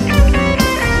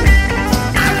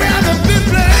 I'd rather be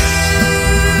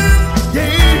blind,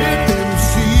 yeah, than to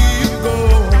see you go.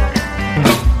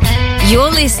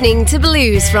 You're listening to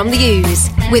Blues from the Ooze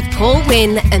with Paul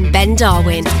Wynn and Ben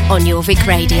Darwin on your Vic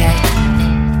Radio.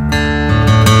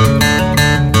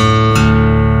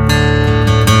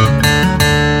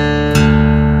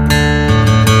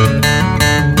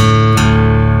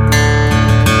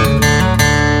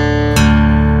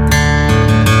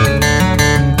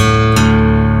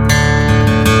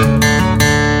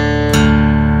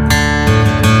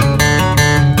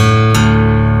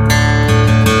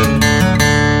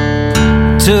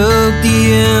 Took the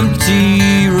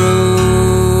empty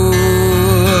road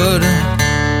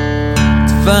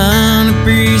to find a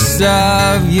piece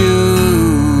of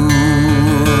you.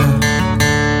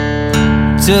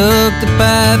 Took the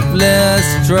path less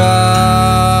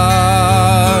trod,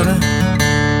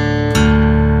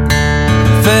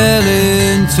 fell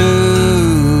into.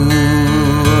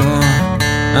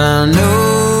 I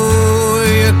know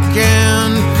you can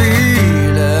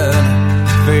feel it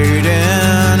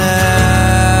fading out.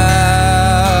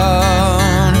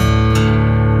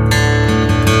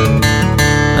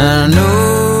 I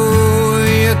know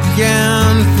you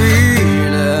can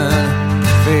feel it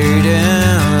fading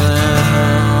out.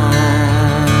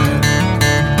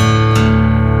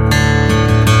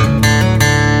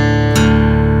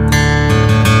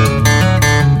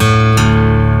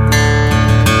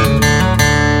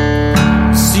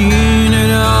 Seen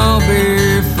it all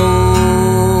before,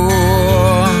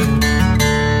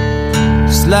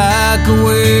 just like a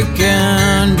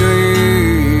weekend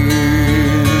dream,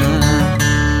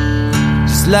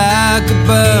 just like a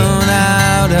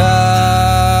burnout heart.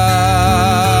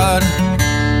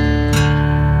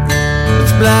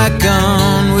 It's black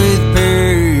on with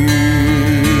pain.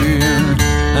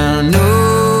 I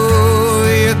know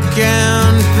you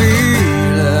can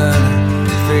feel it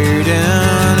fading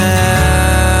out.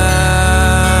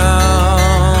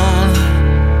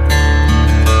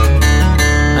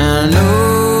 I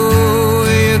know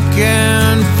you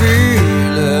can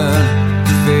feel it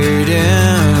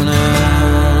fading out.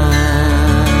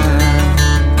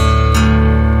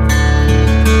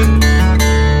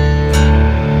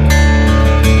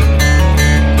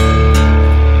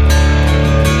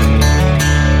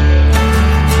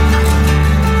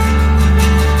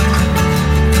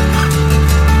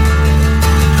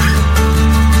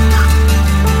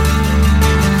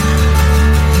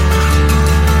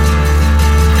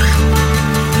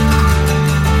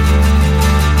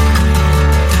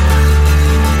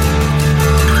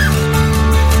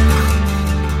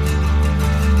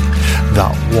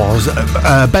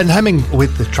 was Ben Hemming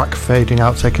with the track Fading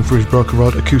Out, taken for his Broken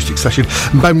Road acoustic session.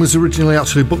 Ben was originally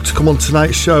actually booked to come on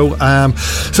tonight's show,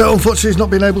 so unfortunately he's not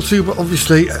been able to, but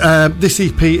obviously this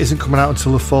EP isn't coming out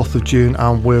until the 4th of June,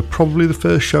 and we're probably the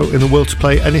first show in the world to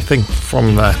play anything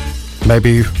from there.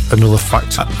 Maybe another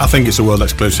fact. I think it's a world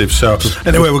exclusive. So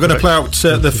anyway, we're going to play out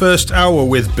the first hour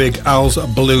with Big Al's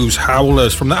Blues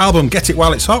Howlers from the album Get It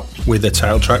While It's Hot, with the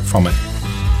title track from it.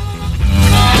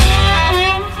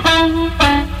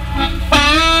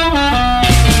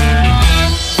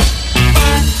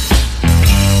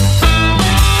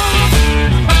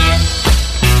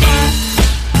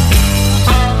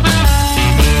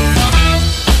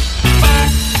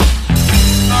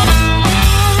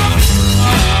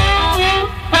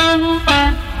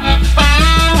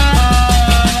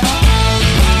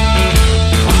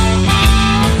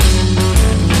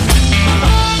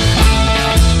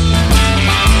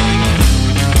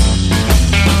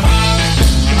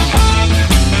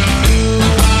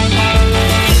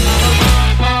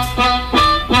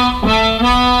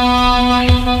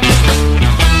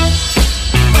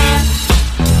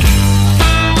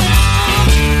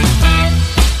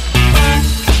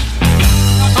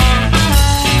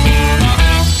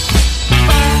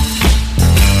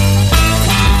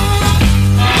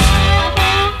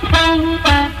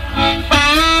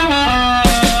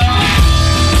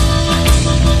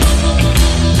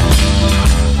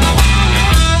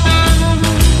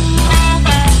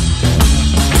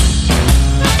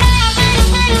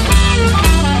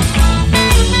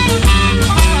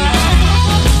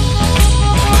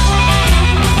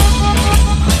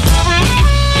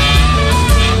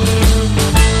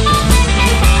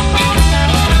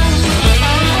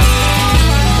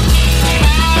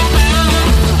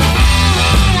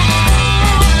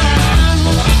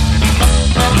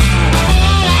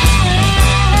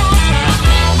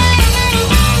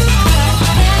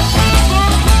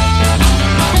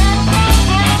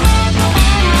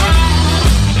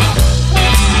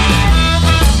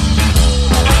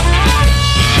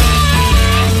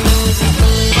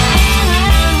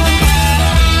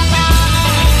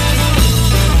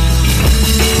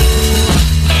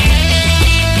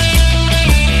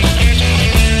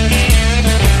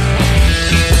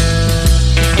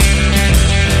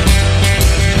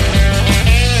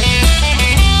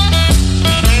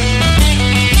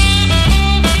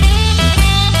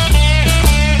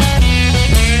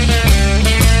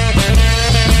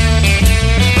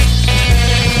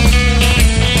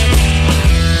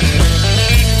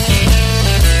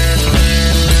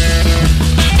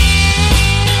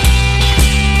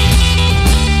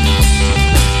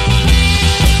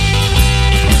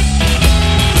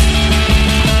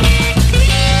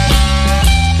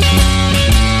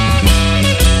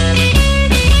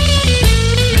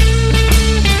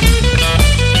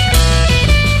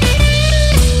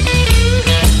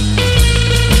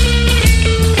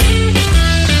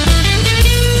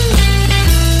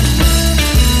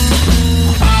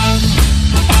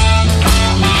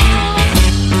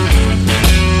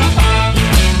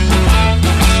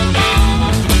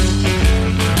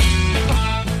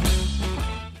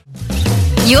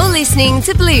 You're listening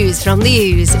to Blues from the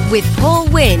Ooze with Paul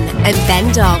Wynn and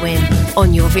Ben Darwin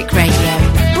on your Vic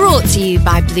Radio. Brought to you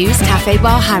by Blues Cafe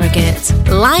Bar Harrogate.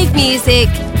 Live music,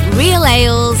 real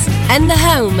ales, and the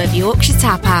home of Yorkshire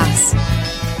tapas.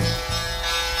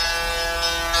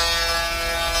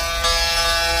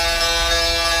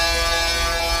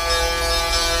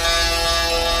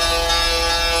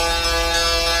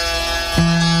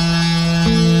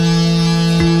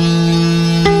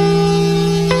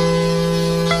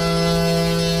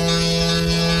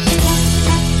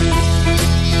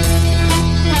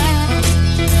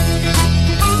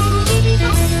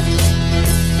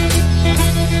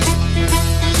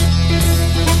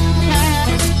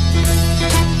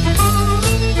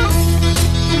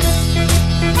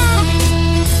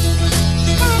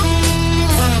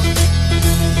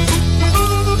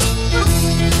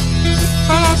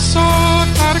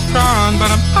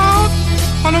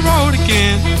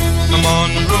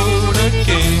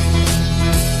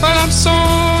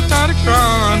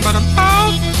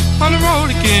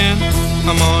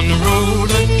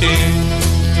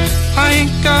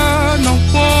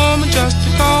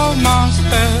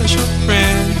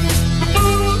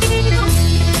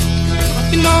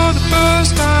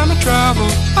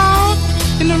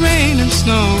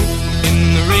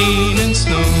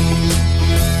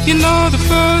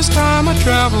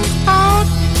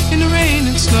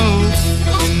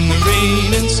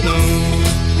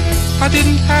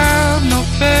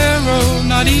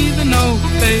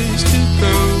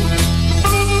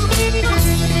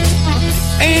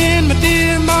 And my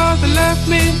dear mother left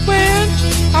me when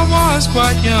I was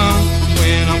quite young,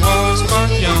 when I was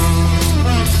quite young.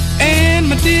 And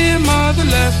my dear mother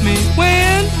left me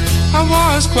when I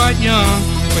was quite young,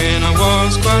 when I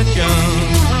was quite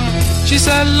young. She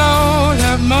said, Lord,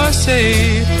 have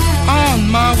mercy on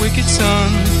my wicked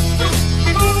son.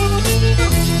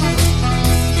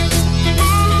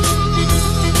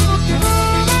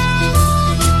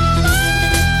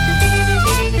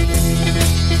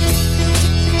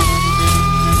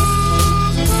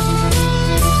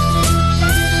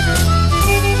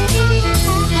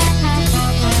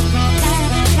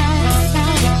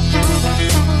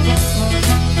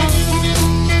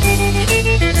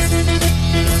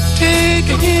 Take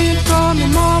a hint from me,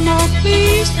 mama,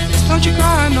 please. Don't you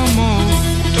cry no more.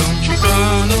 Don't you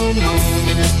cry no more.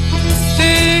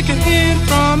 Take a hint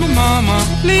from me, mama,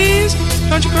 please.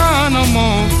 Don't you cry no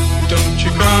more. Don't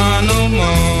you cry no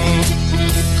more.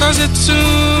 'Cause it's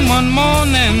soon one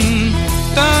morning.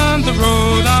 Down the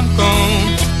road I'm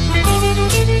gone.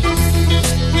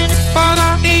 But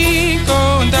I ain't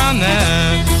going down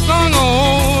that long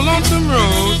old lonesome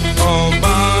road all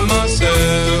by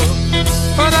myself.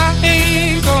 But I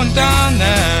ain't going down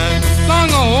that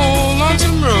long old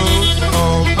lonesome road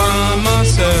all by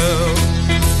myself.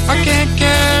 I can't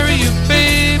carry you,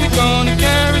 baby, gonna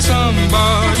carry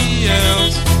somebody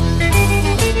else.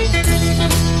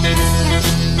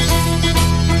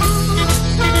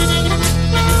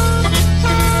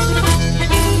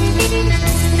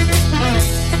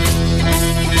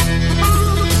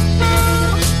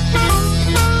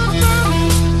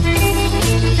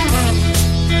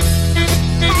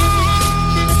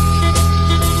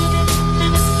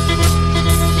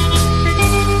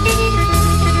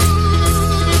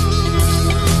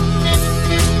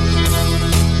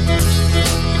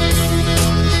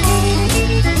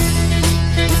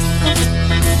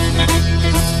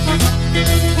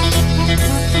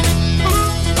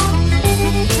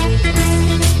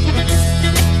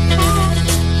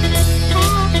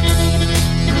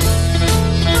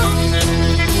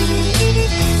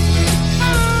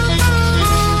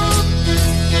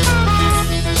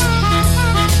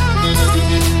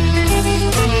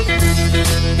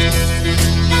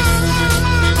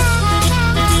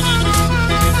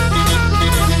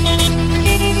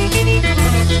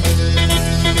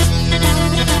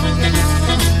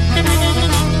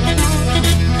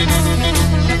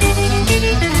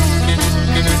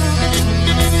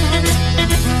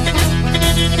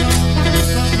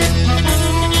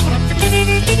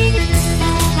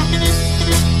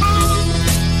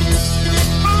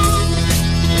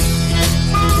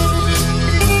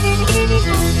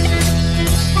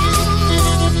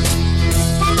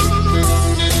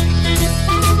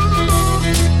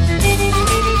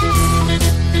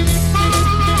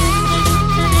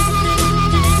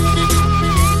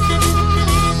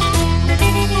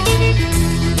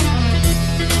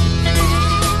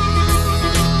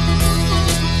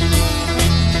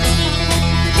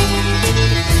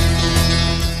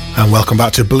 Welcome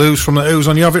back to Blues from the Ooze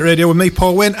on Jorvik Radio with me,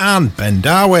 Paul Wynn, and Ben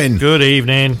Darwin. Good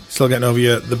evening. Still getting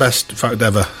over the best fact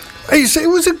ever. It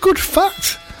was a good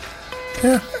fact.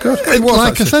 Yeah, good.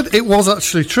 Like I said, it was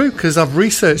actually true because I've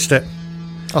researched it.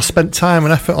 I spent time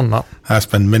and effort on that. I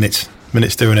spent minutes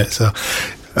doing it. So,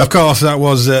 of course, that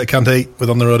was Can't Eat with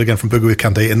On the Road Again from Boogie with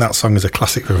Can't Eat, and that song is a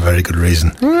classic for a very good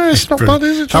reason. Yeah, it's not bad,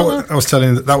 is it? I was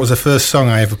telling you that was the first song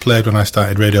I ever played when I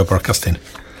started radio broadcasting.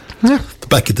 Yeah.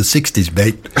 Back in the 60s,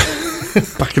 mate.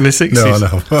 Back in the 60s?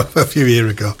 No, a few years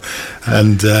ago.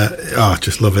 And, I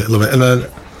just love it.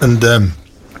 And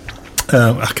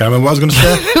I can't remember what I was going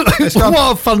to say.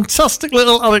 What a fantastic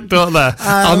little anecdote there.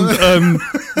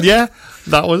 Yeah,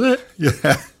 that was it.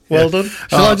 Yeah. Well done.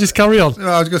 Shall I just carry on? No,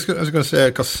 I was going to say,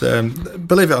 because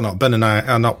believe it or not, Ben and I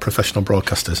are not professional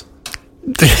broadcasters.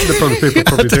 People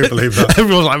probably do believe that.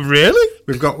 Everyone's like, really?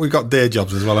 We've got day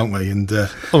jobs as well, haven't we? And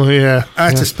oh yeah, I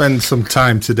had to spend some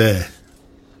time today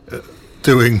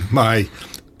doing my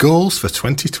goals for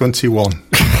 2021.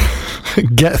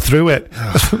 Get through it.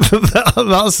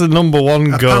 That's the number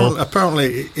one goal.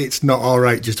 Apparently, it's not all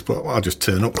right just to put. Well, I'll just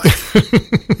turn up.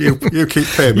 you keep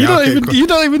paying me. You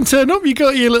don't even turn up. You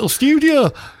got your little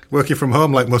studio. Working from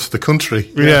home like most of the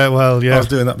country. Yeah, well, yeah. I was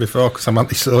doing that before because I'm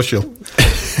antisocial.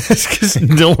 It's because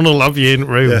no one will have you in the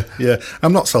room. Yeah.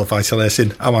 I'm not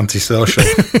self-isolating. I'm antisocial.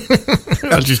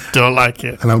 I just don't like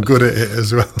it. And I'm good at it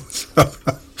as well. So.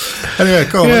 Anyway,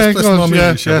 go on. Let's play some more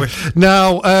music, shall we?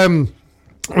 Now,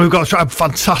 We've got a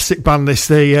fantastic band,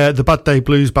 the Bad Day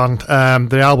Blues Band.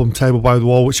 The album Table by the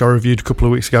Wall, which I reviewed a couple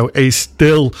of weeks ago, is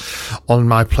still on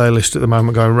my playlist at the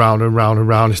moment, going round and round and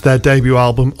round. It's their debut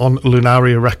album on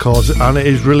Lunaria Records, and it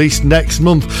is released next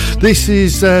month. This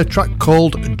is a track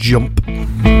called Jump.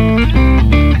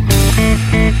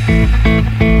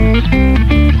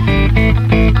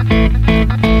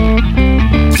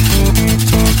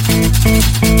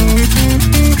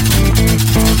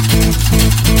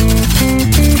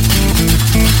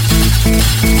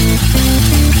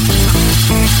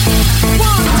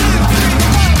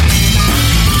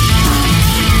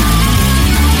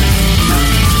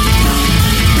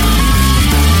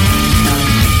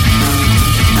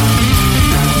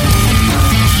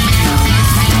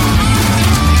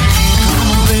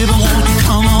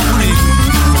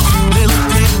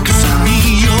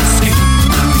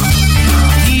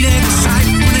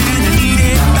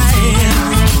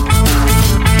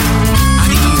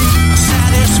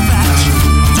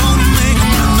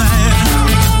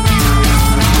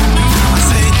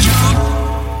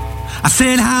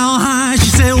 Said how high, she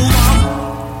said walk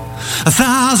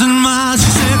 1,000 miles, she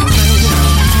said play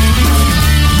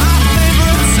my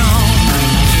favorite song,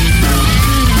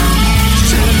 she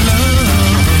said love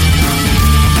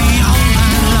me all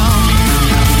night long,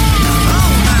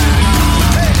 all night long,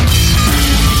 hey.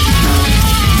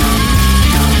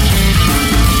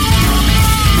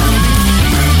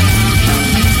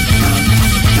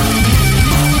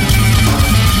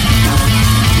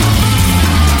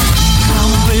 Come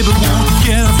on baby, won't you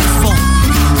get off the phone?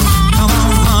 Come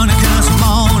on honey, 'cause I'm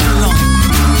all alone.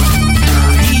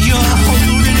 I need your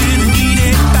holding and I need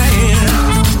it bad.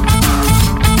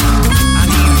 I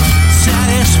need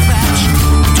satisfaction,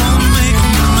 don't make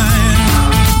me mad.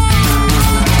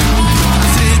 I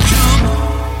said jump,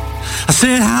 I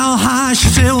said how high, she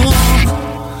said walk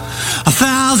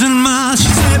 1,000 miles, she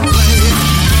said play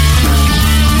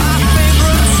my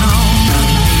favorite song,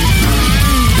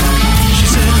 she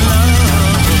said love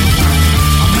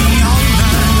me all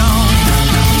night long,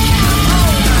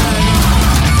 all night long.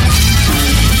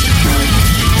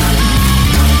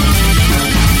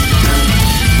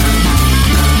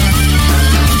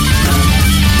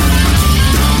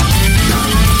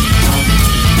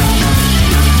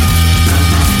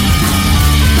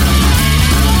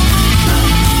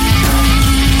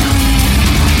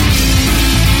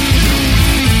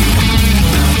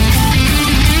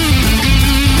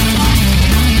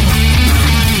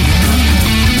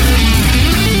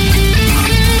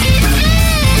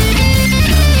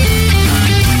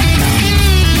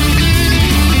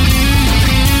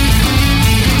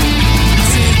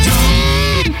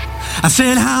 I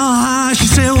said how high, she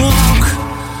said walk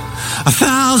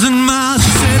 1,000 miles,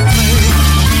 she said play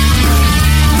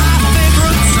my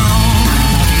favorite song,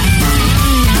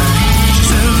 she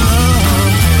said love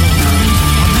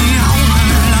me all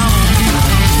night long,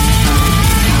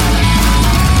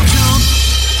 jump.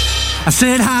 I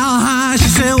said how high, she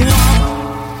said walk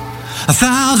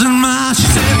 1,000 miles, she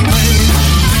said play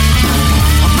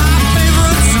my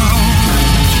favorite song,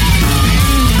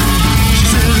 she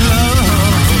said love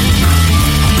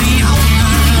me all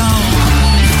night long.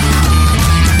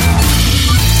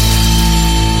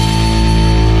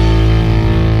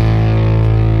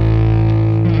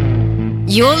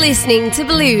 You're listening to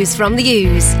Blues from the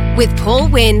Ooze with Paul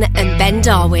Wynn and Ben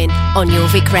Darwin on your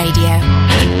Vic Radio.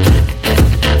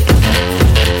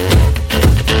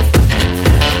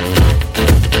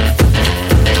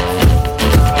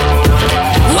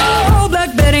 Whoa,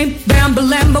 Black Betty,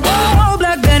 bam-ba-lam, whoa,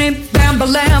 Black Betty,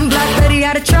 bam-ba-lam, Black Betty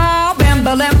had a child,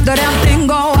 bam-ba-lam, the damn thing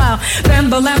go wild,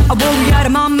 bam-ba-lam, I will be out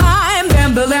of my mind,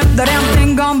 bam-ba-lam, the damn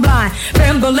thing gone blind,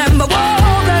 bam-ba-lam, whoa,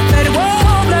 Black Betty,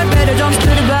 whoa, Black Betty, jump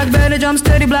steady, Black Betty, jump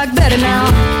steady, Black Betty now.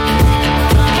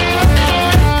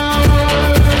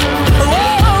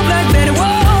 Whoa, Black Betty,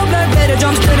 whoa, Black Betty,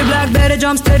 jump steady, Black Betty,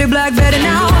 jump steady, Black Betty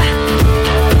now.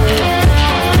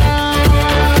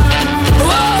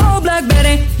 Whoa, Black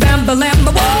Betty, bam-ba-lam,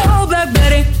 whoa, Black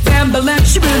Betty, bam-ba-lam,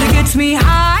 she really gets me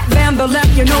high, bam-ba-lam,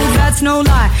 you know that's no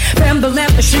lie, bam-ba-lam,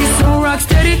 she's so rock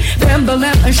steady,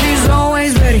 bam-ba-lam, and she's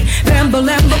always ready,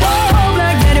 bam-ba-lam, whoa,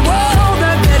 Black Betty, whoa,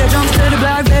 Black Betty, jump steady,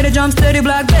 Black Betty, jump steady,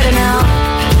 Black Betty now.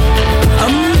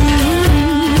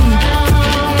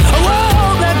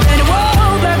 Whoa, Black Betty,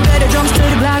 whoa, Black Betty, jump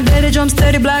steady, Black Betty, jump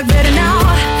steady, Black Betty now.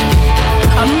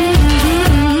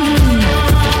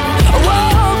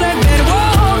 Whoa, Black Betty,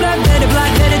 whoa, Black Betty,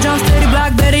 Black Betty, jump steady,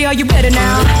 Black Betty, are you ready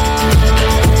now?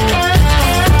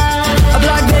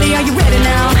 Black Betty, are you ready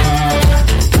now?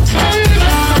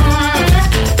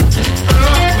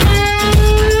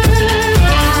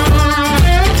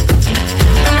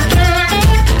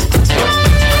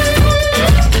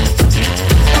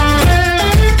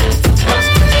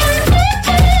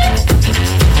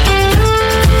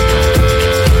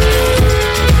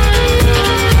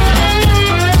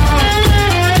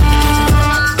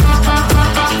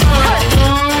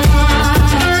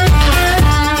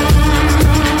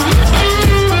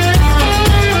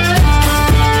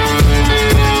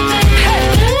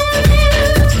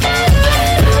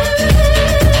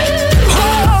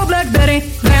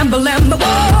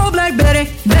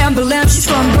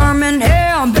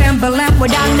 way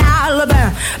down in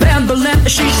Alabama. Bam-ba-lam,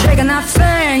 she's shaking that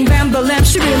thing. Bam-ba-lam,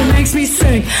 she really makes me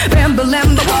sing.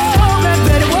 Bam-ba-lam, whoa, Black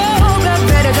Betty, whoa, Black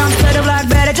Betty, jump steady, Black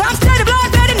Betty, jump steady,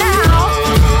 Black Betty now.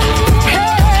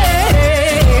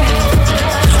 Hey,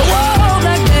 whoa,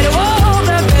 Black Betty, whoa,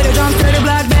 Black Betty, jump steady,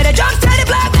 Black Betty, jump steady,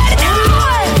 Black Betty now.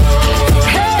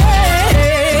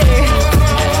 Hey,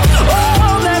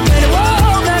 whoa, Black Betty,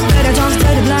 whoa, Black Betty, jump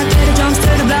steady, Black Betty, jump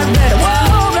steady, Black Betty,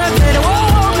 whoa, Black Betty,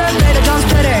 whoa, Black Betty, jump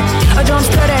steady, jump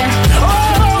steady.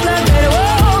 Whoa, Black Betty,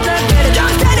 whoa, Black Betty,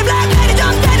 jump steady, Black Betty,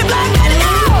 jump steady, Black Betty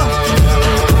now.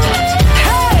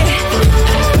 Hey.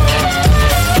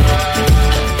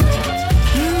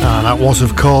 That was,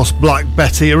 of course, Black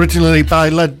Betty, originally by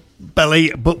Lead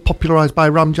Belly, but popularised by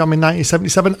Ram Jam in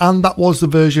 1977, and that was the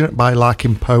version by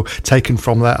Larkin Poe, taken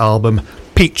from their album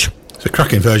Peach. It's a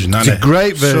cracking version, isn't it? It's a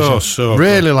great version. So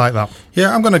really good. like that.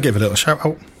 Yeah, I'm going to give it a little shout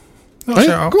out. Go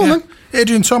on then.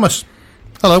 Adrian Thomas.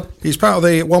 Hello. He's part of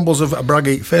the Wombles of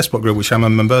Braggy Facebook group, which I'm a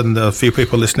member, and there are a few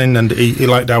people listening, and he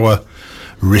liked our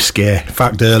risque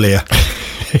fact earlier.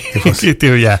 You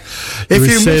do, yeah. If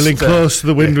you sailing missed, close to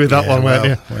the wind with that one, weren't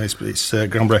you? Well, it's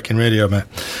groundbreaking radio, mate.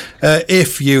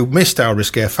 If you missed our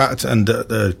risque fact and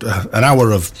an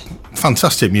hour of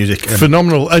fantastic music,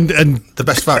 phenomenal, and the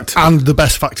best fact, and the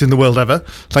best fact in the world ever.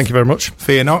 Thank you very much.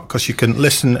 Fear not, because you can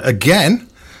listen again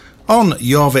on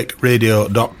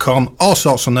jorvikradio.com. All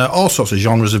sorts on there, all sorts of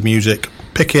genres of music.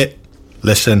 Pick it,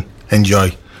 listen,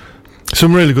 enjoy.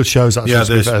 Some really good shows, actually. Yeah,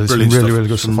 there's brilliant really, stuff. really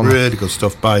good stuff. Some really good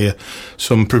stuff by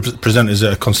some presenters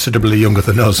that are considerably younger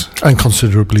than us. And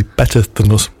considerably better than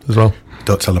us as well.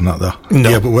 Don't tell them that, though. No.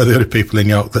 Yeah, but we're the only people in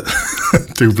York that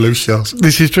do blues shows.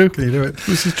 This is true. Can you do it?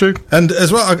 This is true. And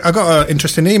as well, I got an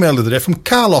interesting email the other day from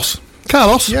Carlos.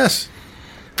 Carlos? Yes.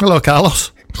 Hello,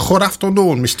 Carlos. Good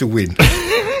afternoon, Mr. Wynne.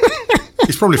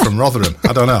 He's probably from Rotherham.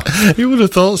 I don't know. You would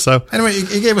have thought so. Anyway,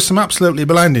 he gave us some absolutely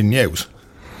blinding news.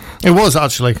 It was,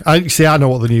 actually. I know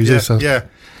what the news is. So. Yeah.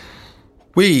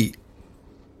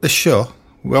 This show,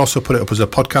 we also put it up as a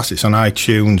podcast. It's on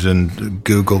iTunes and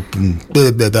Google and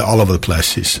they're all over the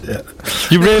place.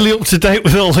 You're really up to date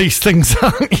with all these things,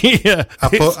 aren't you?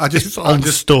 I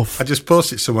just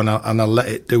post it somewhere and I'll let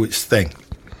it do its thing.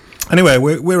 Anyway,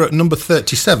 we're at number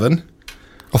 37.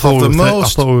 I thought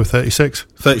we were 36.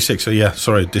 36, so yeah,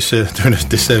 sorry, doing a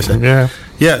disservice. Yeah.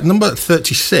 Yeah, number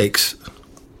 36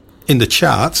 in the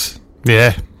charts.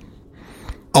 Yeah.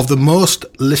 Of the most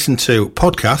listened to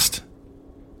podcast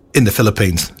in the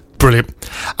Philippines. Brilliant.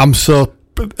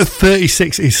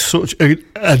 36 is such a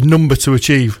number to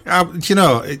achieve. You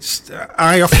know,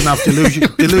 I often have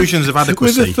delusions of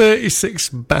adequacy. We're the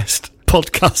 36th best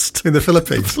podcast in the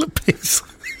Philippines.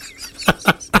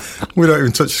 We don't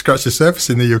even scratch the surface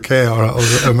in the UK or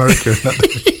America.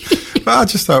 But I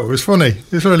just thought it was funny.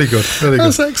 It's really good. Really good.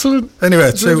 That's excellent.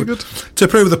 Anyway, really to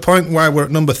prove the point why we're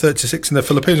at number 36 in the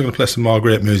Philippines, I'm going to play some more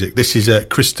great music. This is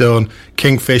Chris Stone,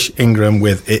 Kingfish Ingram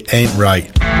with It Ain't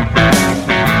Right.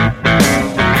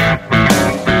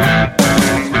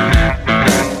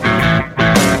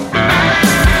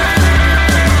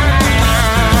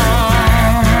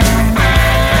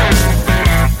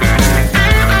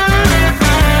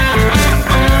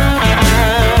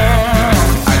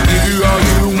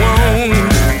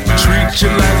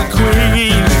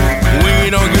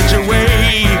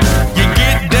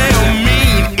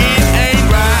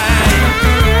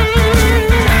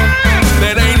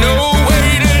 That ain't no way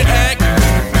to act.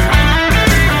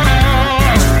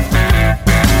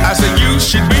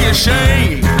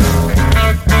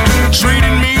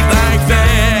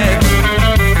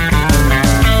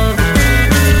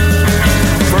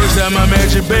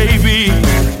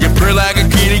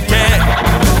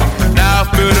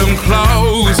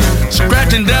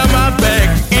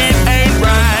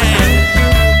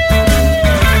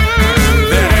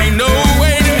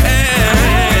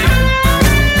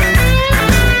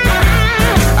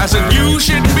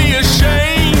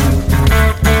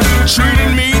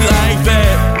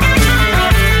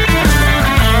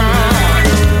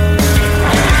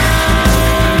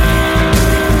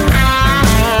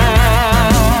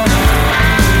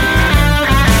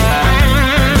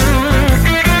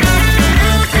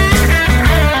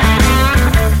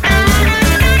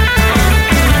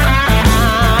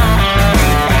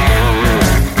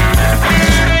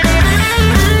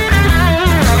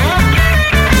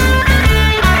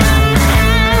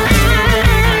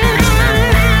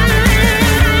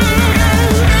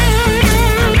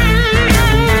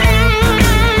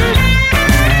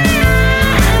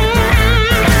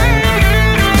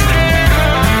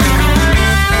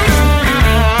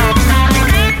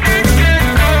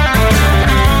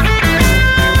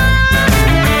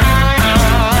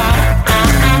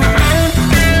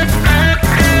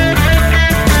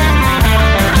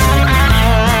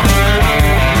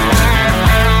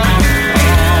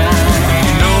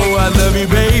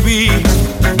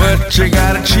 but you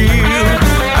gotta chill.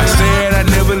 I said I'd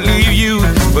never leave you,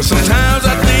 but sometimes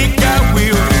I think I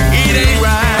will. It ain't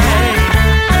right.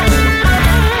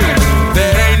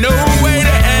 There ain't no way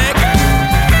to act.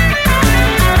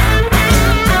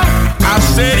 I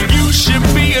said you should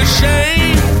be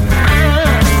ashamed,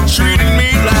 treating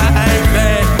me like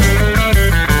that.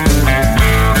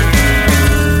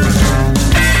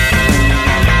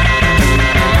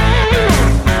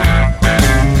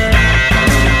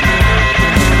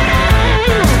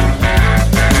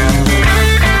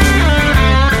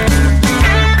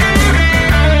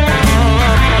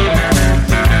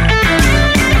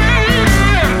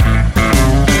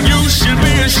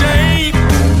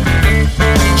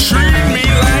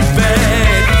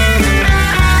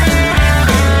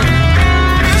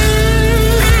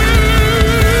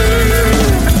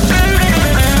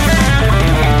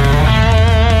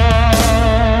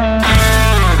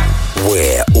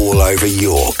 Over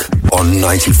York on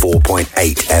 94.8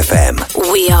 FM.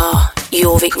 We are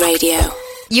Jorvik Radio.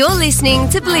 You're listening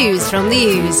to Blues from the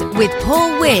Ooze with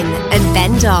Paul Wynn and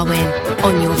Ben Darwin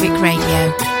on Jorvik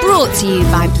Radio. Brought to you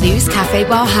by Blues Cafe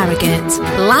Bar Harrogate.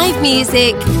 Live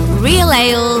music, real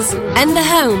ales, and the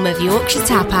home of Yorkshire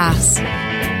tapas.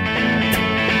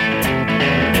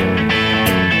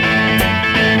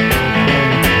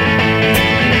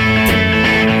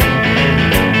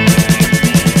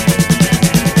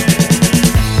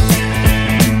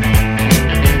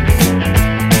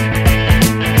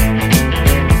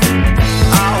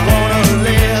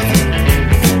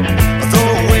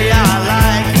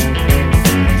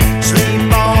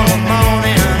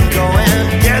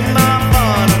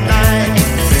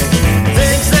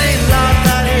 Things ain't like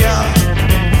that here.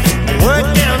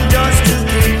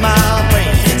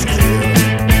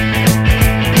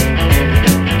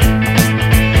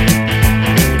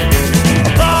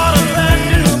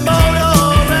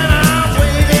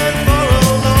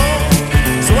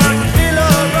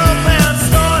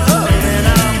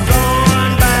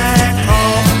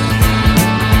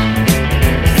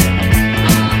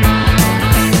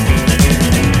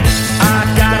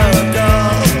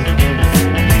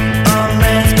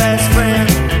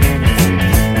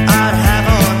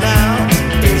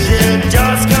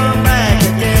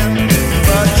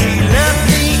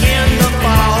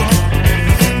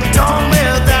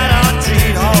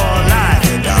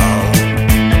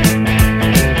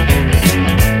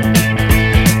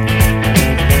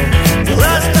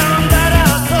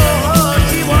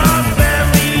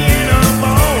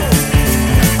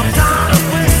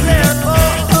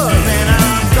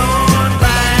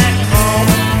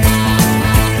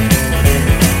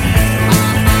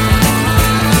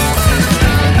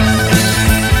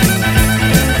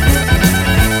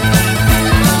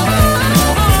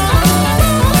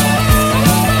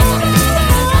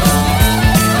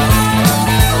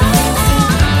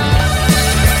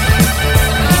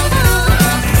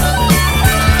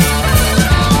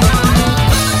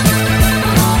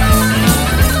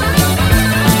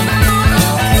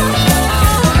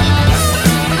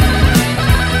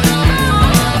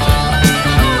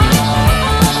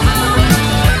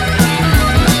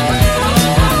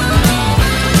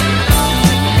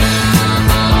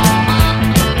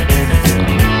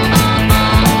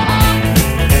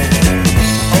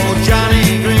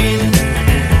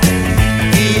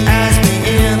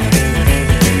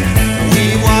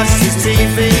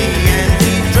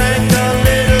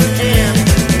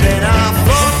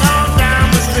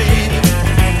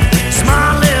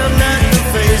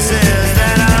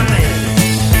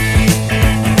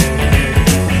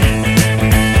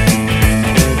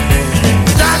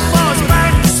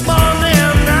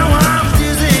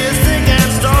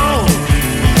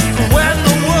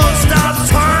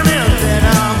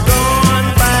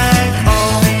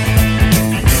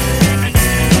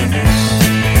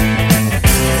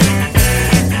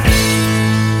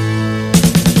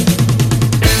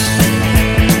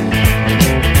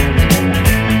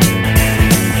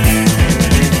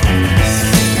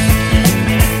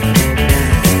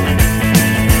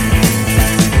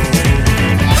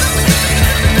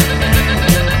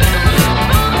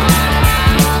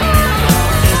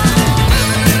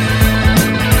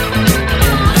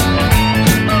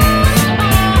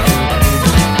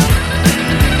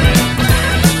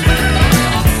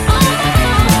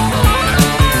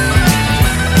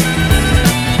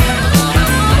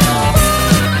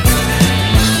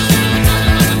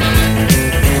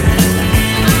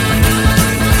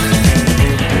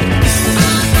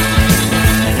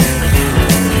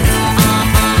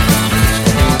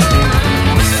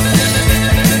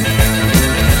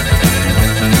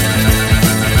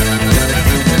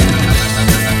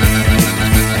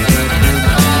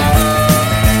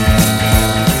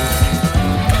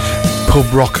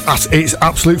 dub rock at its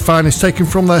absolute finest, taken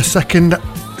from their second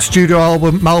studio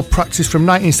album Malpractice from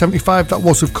 1975. That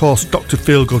was, of course, Dr.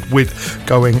 Feelgood with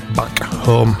Going Back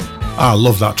Home. I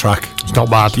love that track. It's not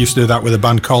bad. I used to do that with a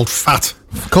band called Fat.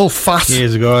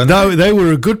 Years ago. No, they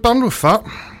were a good band with Fat.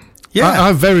 Yeah.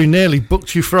 I very nearly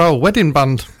booked you for our wedding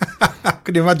band.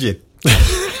 Could you imagine?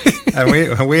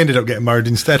 And we ended up getting married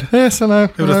instead. Yes, I know.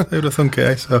 Who'd have thunk it,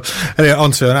 eh? So, anyway,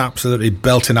 on to an absolutely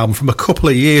belting album from a couple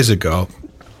of years ago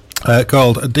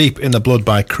called Deep in the Blood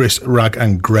by Chris Ragg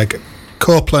and Greg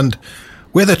Copeland,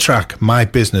 with a track, My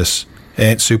Business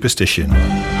Ain't Superstition.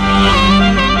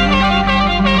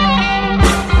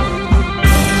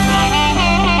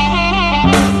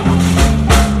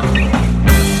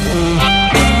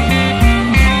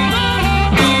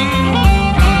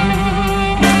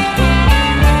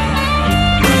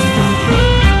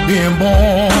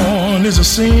 Is a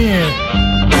sin,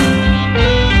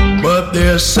 but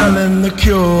they're selling the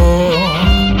cure.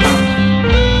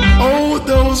 Oh,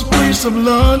 those priests of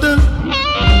London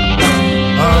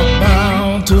are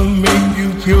bound to make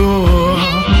you pure.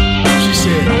 She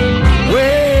said,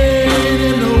 wade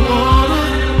in the water,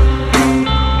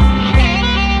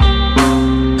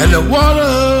 and the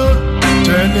water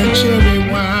turned to cherry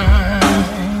wine.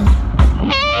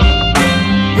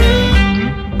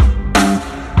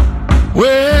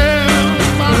 Yeah. Well,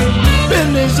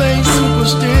 ain't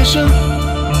superstition,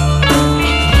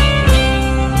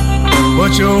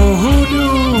 but your hoodoo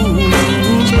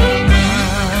rules my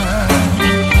mind.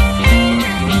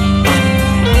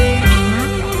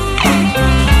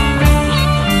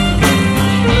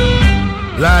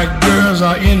 Like girls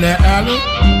are in the alley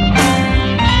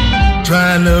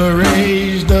trying to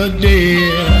raise the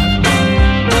dead.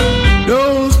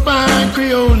 Those fine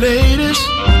Creole ladies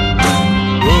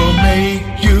will make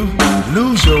you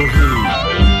lose your head.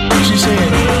 She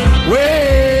said,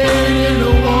 wade in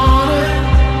the water,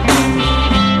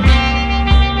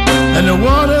 and the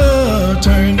water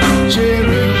turned to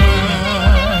cherry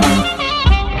wine.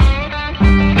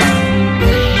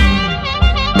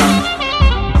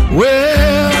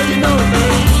 Well, you know,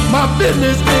 my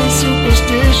business ain't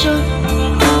superstition,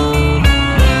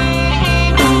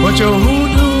 but your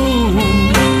hoodoo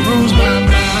rules my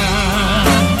mind.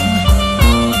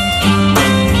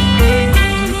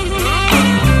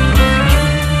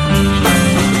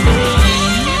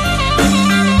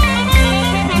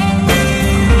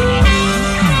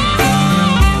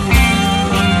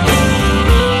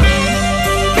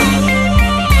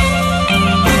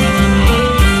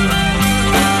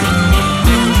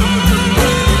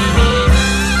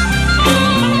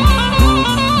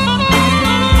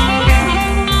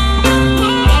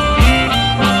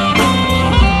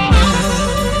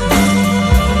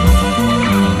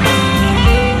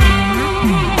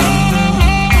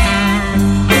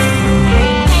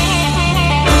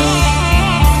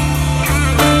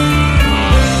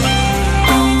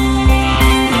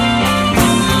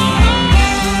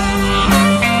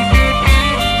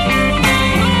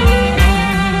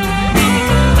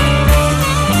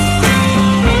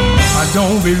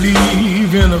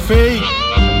 Believe in a fate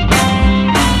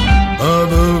of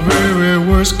the very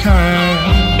worst kind.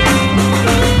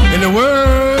 In the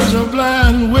words of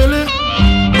Blind Willie,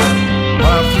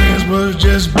 my friends was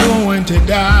just going to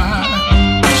die.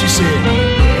 She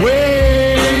said,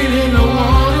 wade in the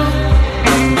water,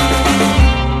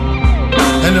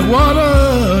 and the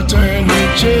water turned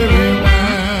to cherry wine.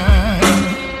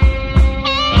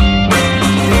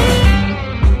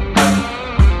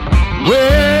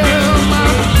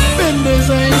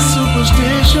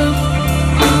 Superstition,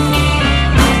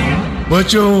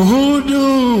 but your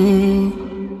hoodoo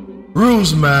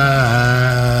rules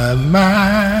my mind.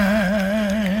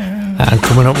 And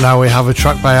coming up now, we have a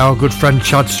track by our good friend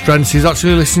Chad Strents. He's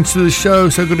actually listening to the show,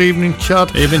 so good evening,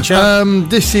 Chad. Evening, Chad.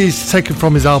 This is taken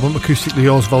from his album Acoustically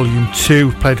Yours Volume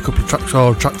 2. Played a couple of tracks,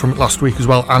 or a track from it last week as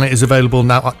well, and it is available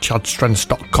now at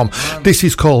chadstrents.com. This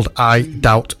is called I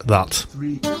Doubt That.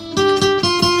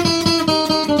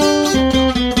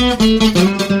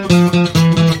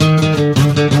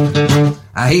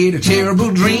 I had a terrible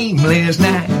dream last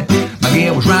night. My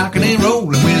girl was rocking and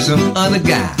rolling with some other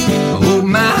guy. I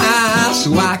opened my eyes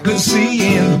so I could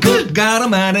see, and good God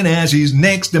Almighty, now she's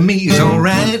next to me. It's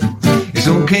alright, it's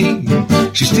okay.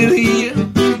 She's still here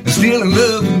and still in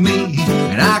love with me,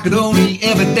 and I could only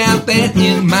ever doubt that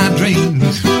in my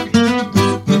dreams.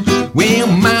 Well,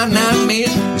 my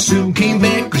nightmare soon came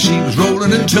back, 'cause she was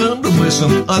rolling and tumbling with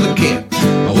some other cat.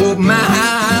 I opened my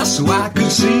eyes so I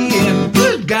could see, and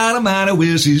good God Almighty,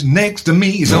 well, she's next to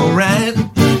me. It's alright,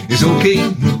 it's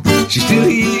okay. She's still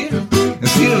here and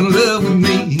still in love with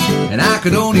me, and I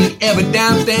could only ever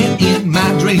doubt that in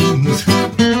my dreams.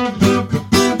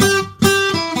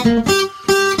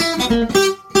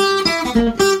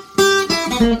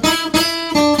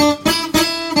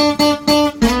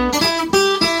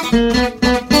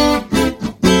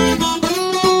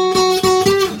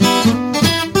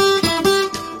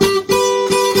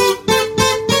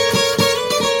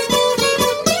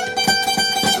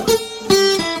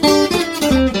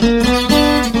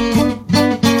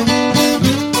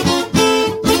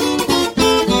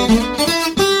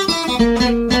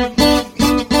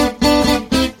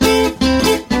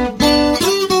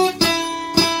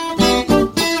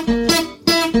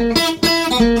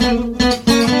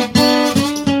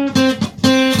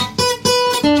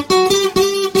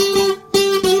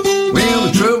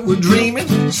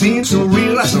 Seemed so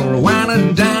real, I saw her whining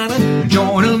and dining and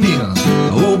join a meal.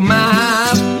 Oh my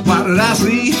eyes, what did I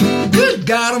see? Good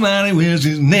God Almighty, well,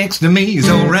 she's next to me. It's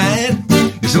alright,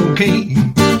 it's okay.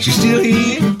 She's still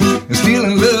here and still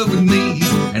in love with me,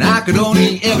 and I could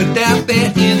only ever doubt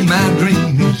that in my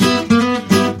dreams.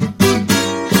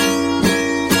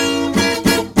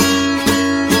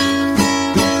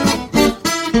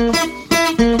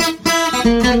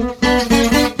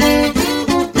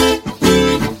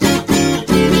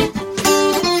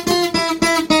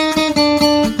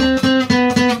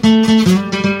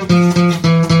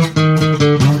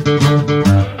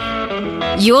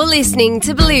 You're listening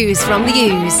to Blues from the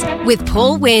Ooze with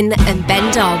Paul Wynn and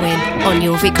Ben Darwin on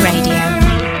your Vic Radio.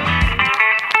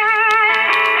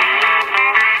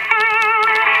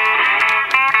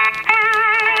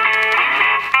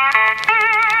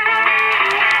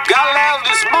 Got love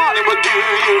this morning, but do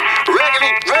you reckon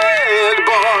it red,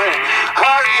 boy?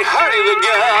 Hurry, hurry, the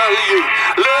girl you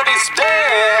love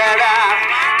instead. I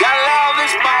got love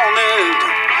this morning.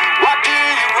 What do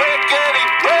you reckon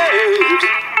it red?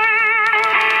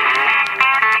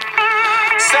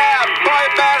 Sad boy,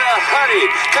 better hurry,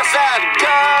 'cause that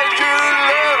girl you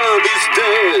love is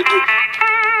dead.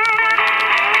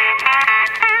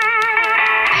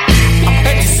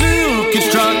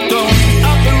 Construct on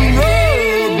up the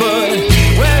road, but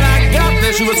when I got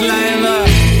there, she was laying the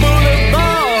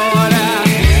boulevard. I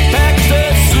packed her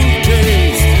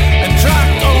suitcase and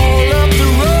trucked all up the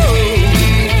road.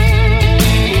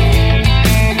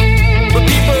 But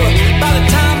people, by the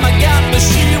time I got there,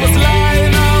 she was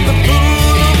lying on the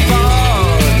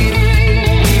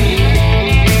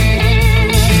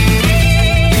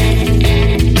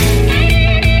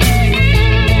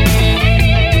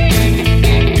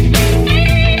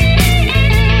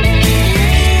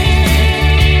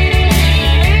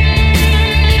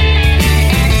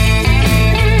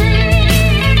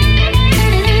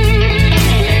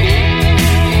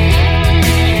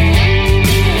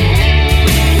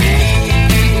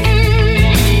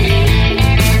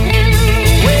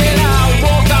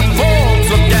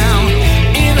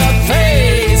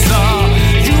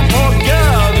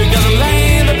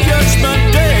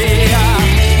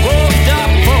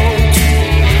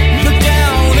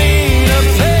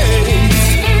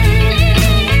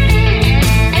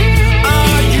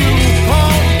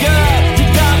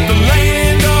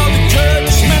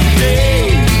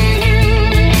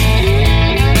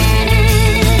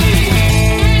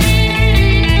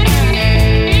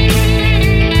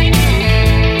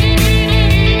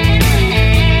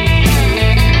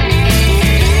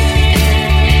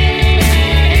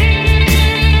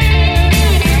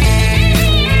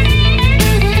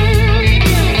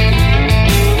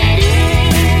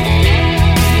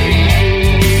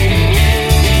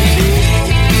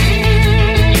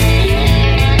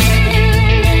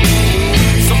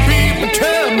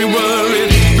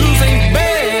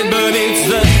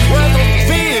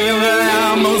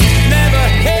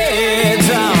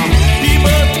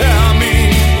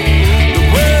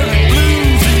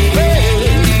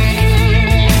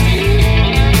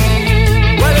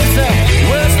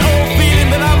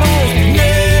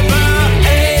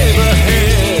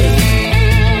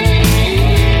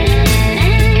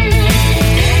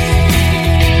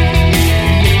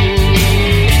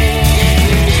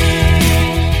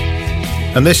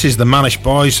And this is the Manish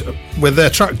Boys with their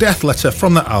track Death Letter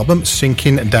from that album,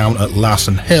 Sinking Down at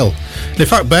Larson Hill. And in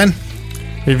fact, Ben,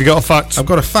 have you got a fact? I've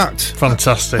got a fact.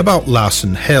 Fantastic. About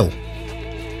Larson Hill.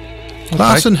 Okay.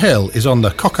 Larson Hill is on the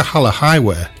Coquihalla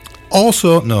Highway,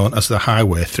 also known as the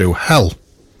Highway Through Hell.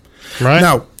 Right.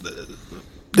 Now,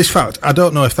 this fact, I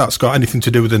don't know if that's got anything to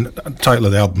do with the title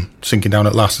of the album, Sinking Down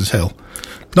at Larson's Hill.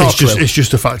 It's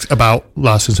just a fact about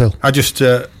Larson's Hill. I just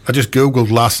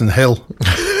googled Larson Hill.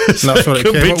 So that's what it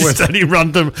could be just any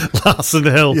random Larson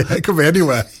Hill. Yeah, it could be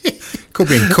anywhere. Could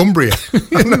be in Cumbria.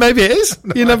 Maybe it is.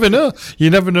 You never know. You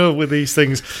never know with these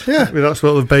things. Yeah, I mean, that's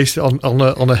what they've based it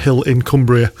on a hill in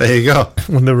Cumbria. There you go.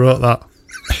 When they wrote that.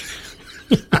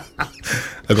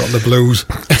 I got the blues.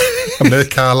 I'm near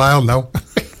Carlisle now.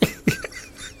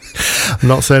 I'm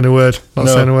not saying a word.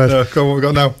 Saying a word. No, go on, what we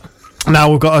got now?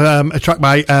 Now we've got a track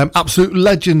by absolute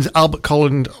legends Albert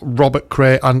Collins, Robert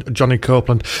Cray and Johnny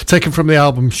Copeland, taken from the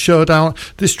album Showdown.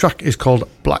 This track is called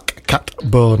Black Cat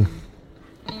Bone.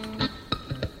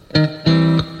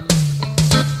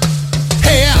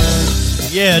 Hey, Albert.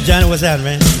 Yeah, Johnny, what's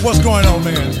happening, man? What's going on,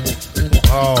 man?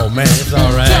 Oh, man, it's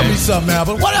all right. Tell me something,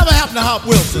 Albert. Whatever happened to Hop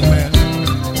Wilson, man?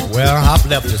 Well, Hop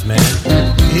left us, man.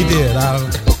 He did.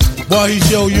 Boy, he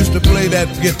sure used to play that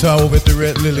guitar over at the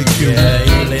Red Lily Q. Yeah,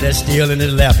 he lay that steel in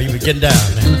his lap. He was getting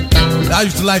down, man. I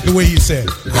used to like the way he said,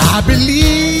 I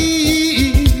believe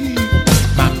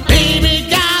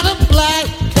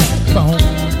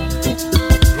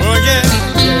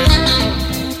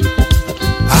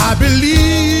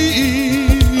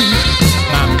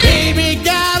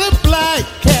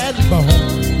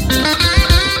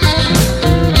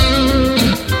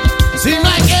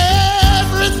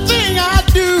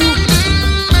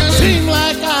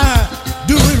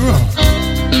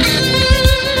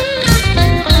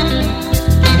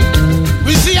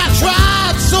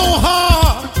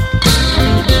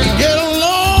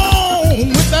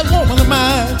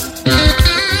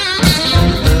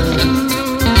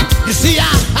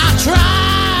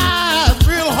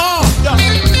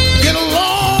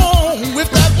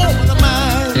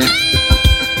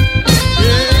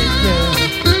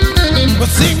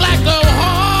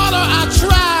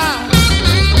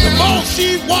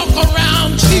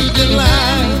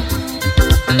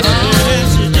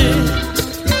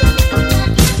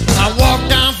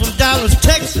Memphis,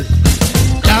 Texas,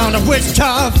 down to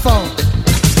Wichita Falls.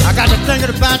 I got to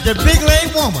thinking about the big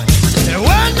leg woman. There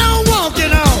was no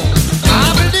walking on.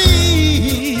 I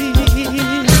believe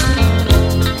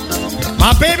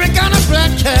my baby got a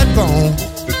black cat bone.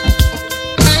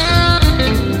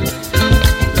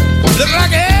 Look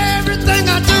like everything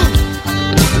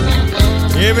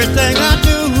I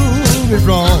do is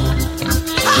wrong.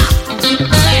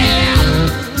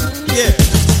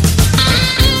 Yeah.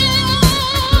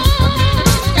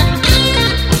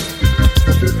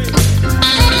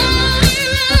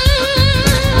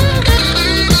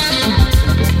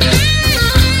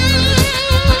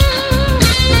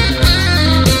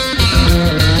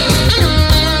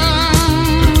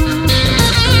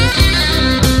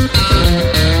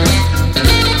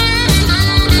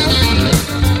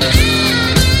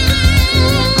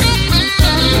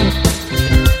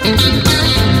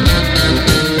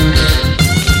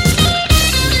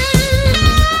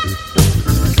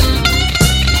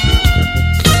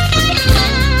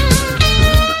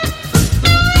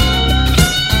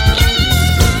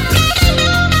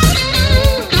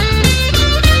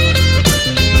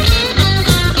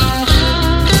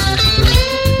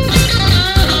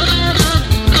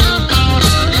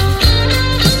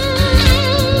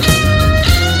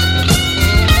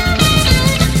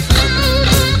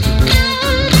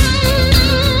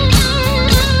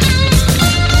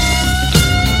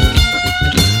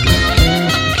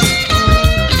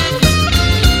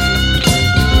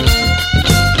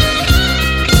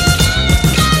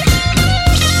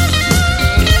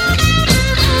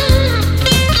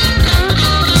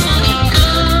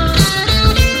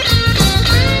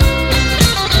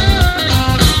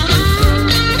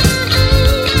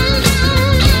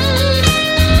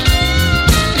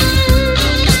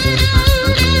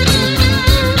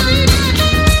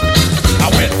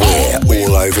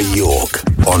 over York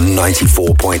on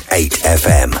 94.8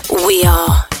 FM. We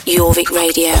are Jorvik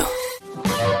Radio.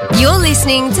 You're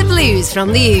listening to Blues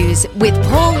from the Ooze with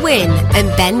Paul Wynn and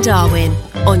Ben Darwin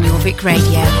on Jorvik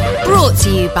Radio. Brought to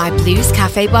you by Blues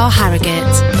Cafe Bar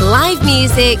Harrogate. Live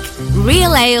music,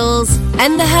 real ales,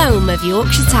 and the home of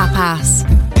Yorkshire Tapas.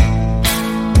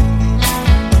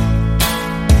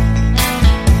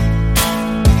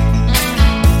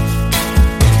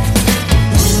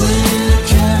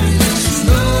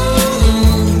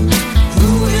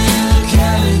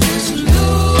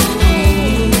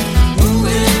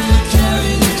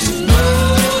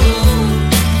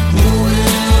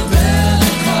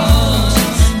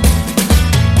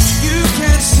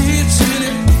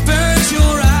 Burns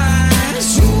your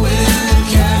eyes. Who will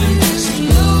carry this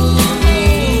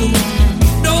load?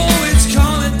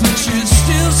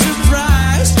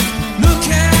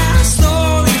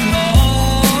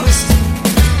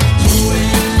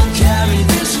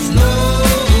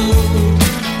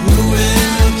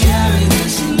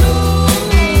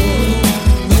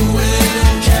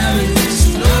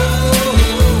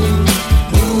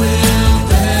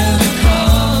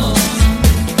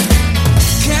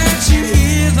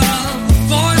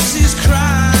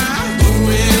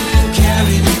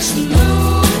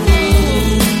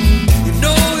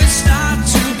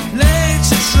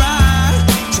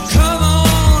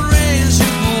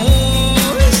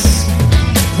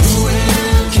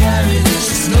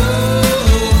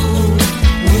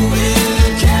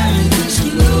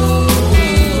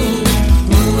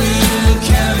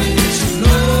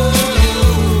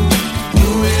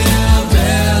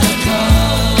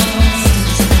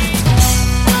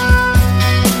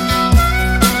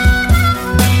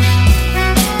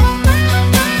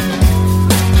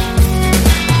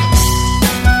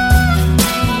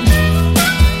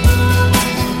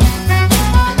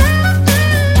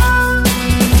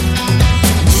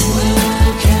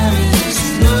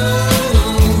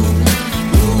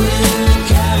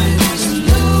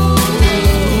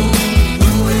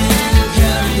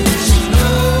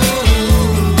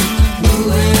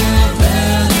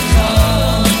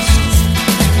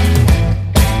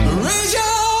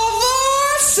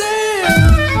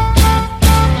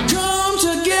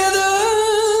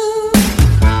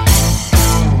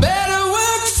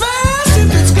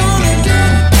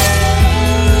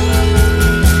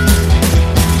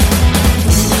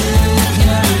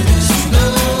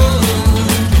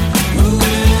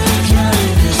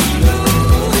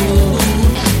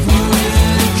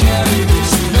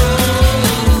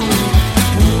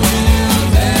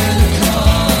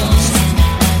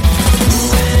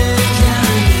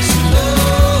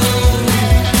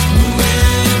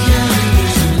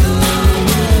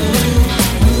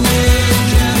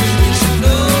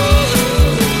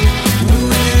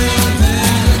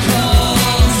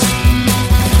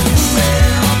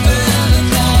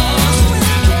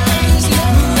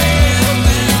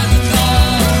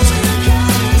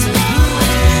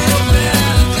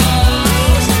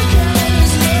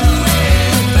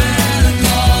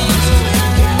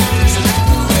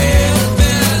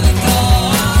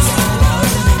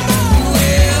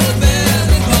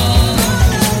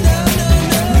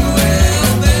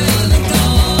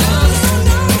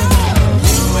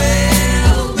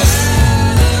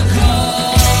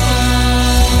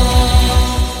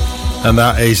 and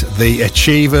that is The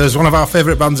Achievers, one of our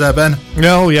favourite bands there, Ben.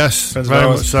 Oh, yes, very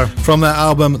much so. From their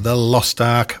album The Lost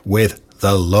Ark with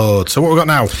The Lord. So what have we got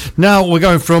now? Now we're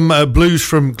going from blues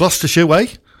from Gloucestershire way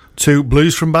to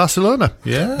blues from Barcelona.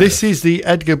 Yeah. This is the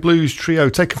Edgar Blues Trio,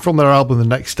 taken from their album The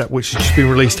Next Step, which has just been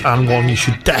released, and one you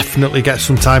should definitely get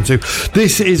some time to.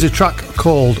 This is a track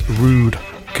called Rude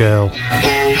Girl.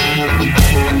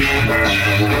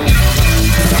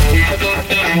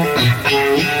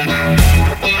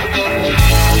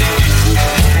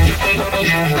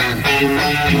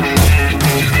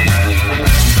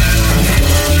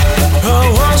 I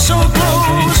was so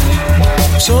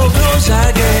close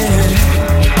again,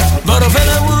 but I felt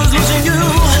I was losing you,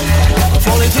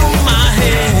 falling through my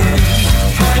head.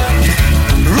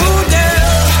 Rude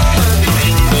girl,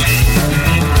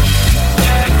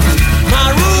 my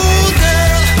rude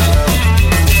girl.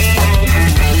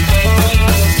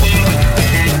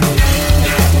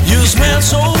 You smell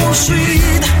so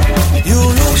sweet, you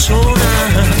look so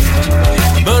nice,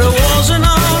 but it wasn't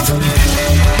enough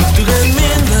to get me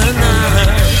in the night.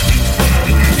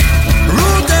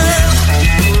 Rude girl,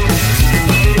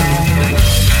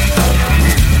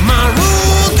 my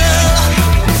rude girl.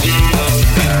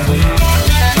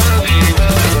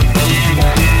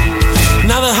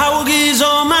 Now the hoagies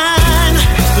are mine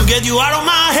to get you out of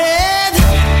my head.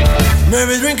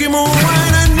 Maybe drinking more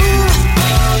wine and move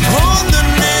on the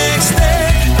next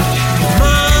step.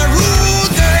 My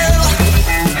rude girl,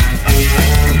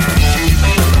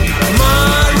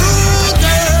 my rude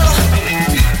girl,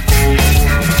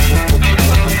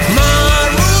 my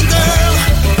rude girl,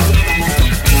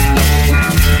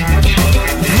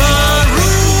 my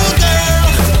rude girl.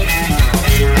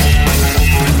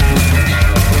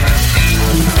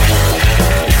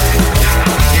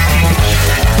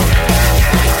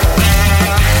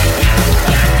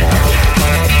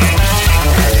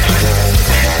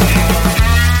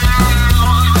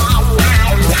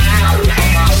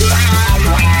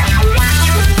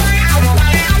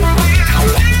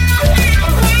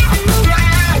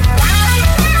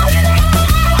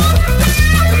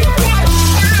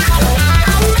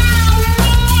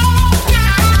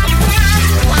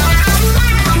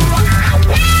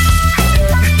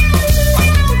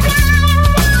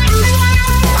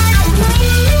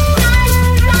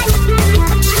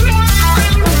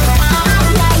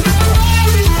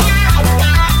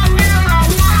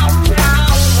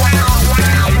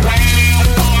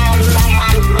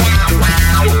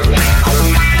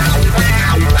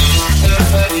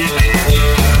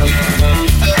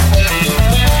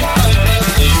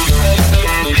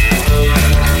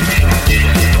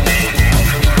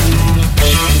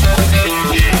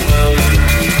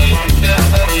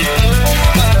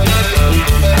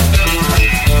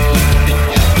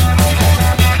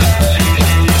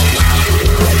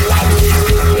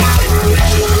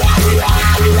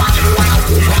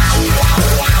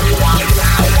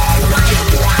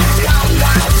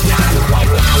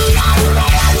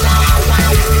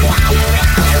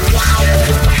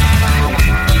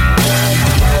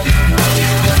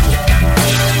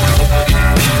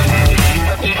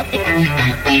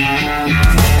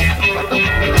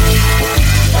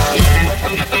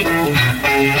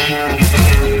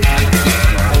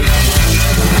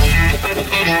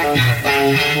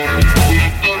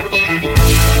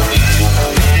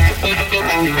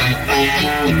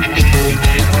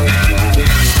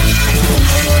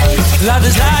 Life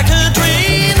is like a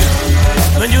train,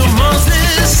 and you must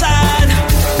decide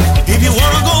if you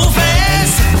wanna go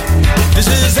fast. This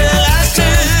is the last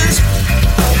chance.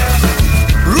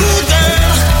 Rude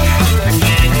girl,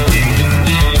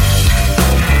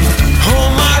 oh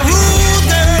my rude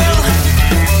girl.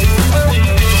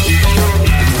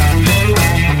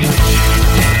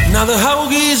 Now the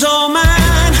hoagie's all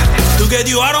mine to get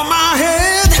you out of my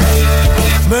head.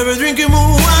 Baby, drinking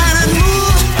more wine and move.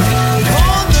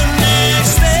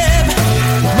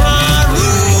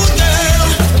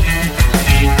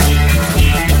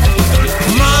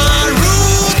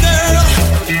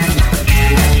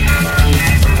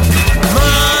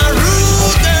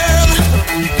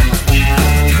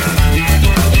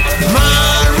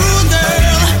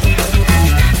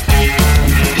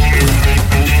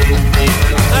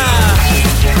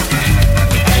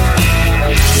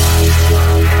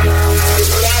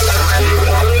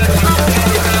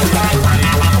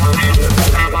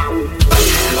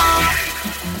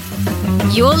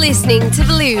 You're listening to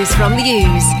Blues from the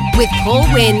Ooze with Paul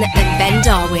Wynn and Ben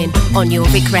Darwin on Your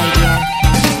Vic Radio.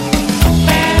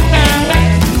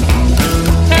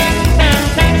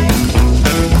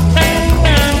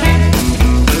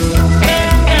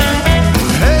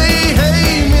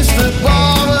 Hey, Mr.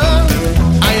 Barber,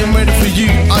 I am ready for you.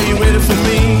 Are you ready for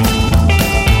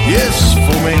yes,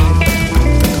 for me.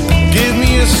 Give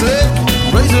me a slick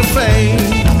razor fade,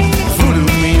 voodoo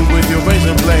me with your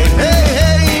razor blade. Hey,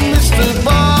 hey, Mr.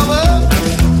 Barber,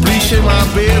 please shave my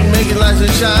beard, make it nice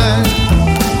and shine.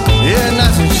 Yeah,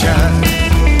 nice and shine.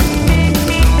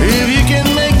 If you can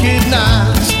make it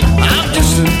nice, I'm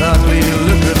just about to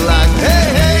look good like. Hey,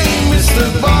 hey, Mr.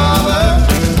 Barber,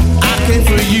 I came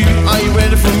for you. Are you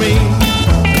ready for me?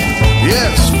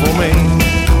 Yes, for me.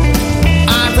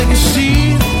 I take a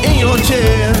seat in your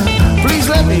chair. Please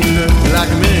let me look like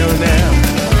a millionaire.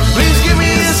 Please give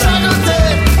me a cycle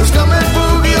tape, a stomach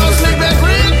boogie or slick back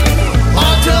Rick,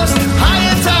 or just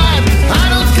higher time. I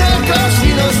don't care 'cause he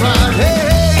knows right. Hey,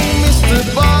 hey, Mr.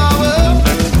 Barber,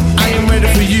 I am ready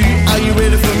for you. Are you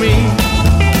ready for me?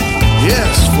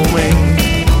 Yes, for me.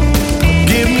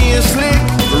 Give me a slick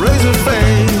razor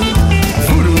fade,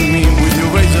 voodoo me with your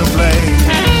razor blade.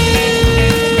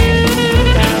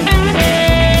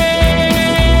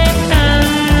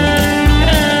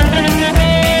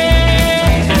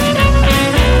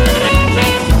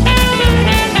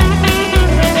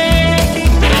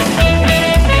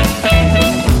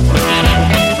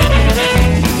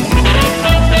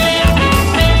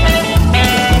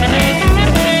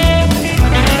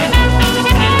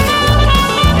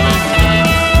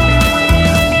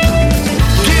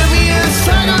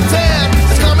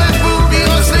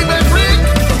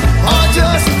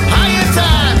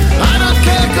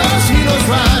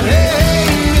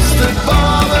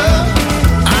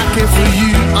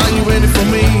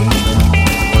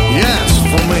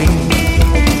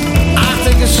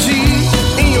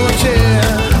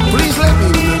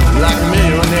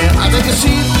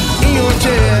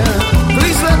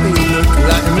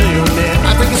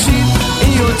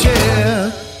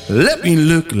 Let me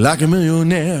look like a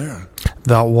millionaire.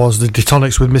 That was the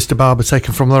Detonics with Mr. Barber,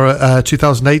 taken from their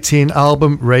 2018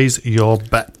 album Raise Your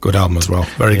Bet. Good album as well.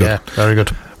 Very good. Yeah, very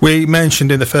good. We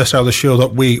mentioned in the first hour of the show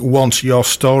that we want your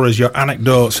stories, your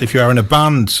anecdotes, if you are in a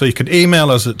band. So you can email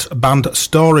us at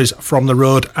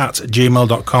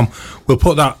bandstoriesfromtheroad@gmail.com. We'll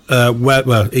put that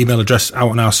email address out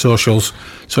on our socials.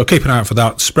 So keep an eye out for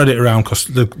that. Spread it around because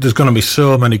there's going to be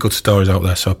so many good stories out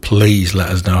there. So please let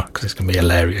us know because it's going to be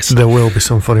hilarious. There will be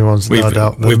some funny ones, no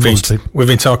doubt. We've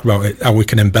been talking about it, how we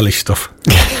can embellish stuff.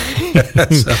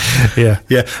 So, yeah.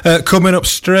 Coming up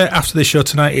straight after the show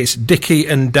tonight, it's Dickie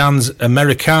and Dan's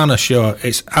Americana show.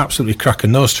 It's absolutely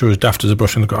cracking. Those two are as daft as a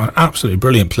brush, and they've got an absolutely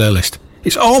brilliant playlist.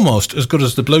 It's almost as good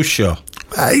as the blues show.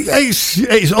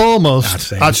 It's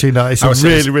almost. Actually, no, it's a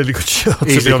really, really good show, to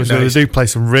be honest with you. They do play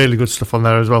some really good stuff on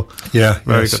there as well. Yeah,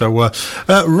 very good. So,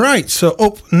 right, so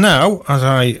up now, as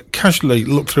I casually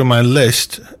look through my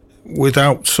list,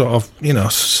 without sort of,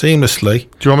 seamlessly.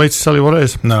 Do you want me to tell you what it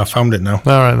is? No, I found it now.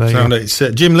 All right, there found it. It's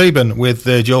Jim Lieben with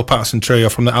the Joel Patterson Trio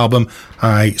from the album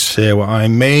I Say What I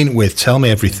Mean with Tell Me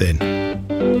Everything.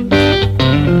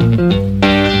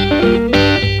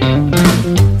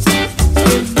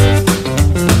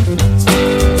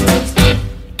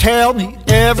 Tell me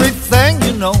everything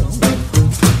you know.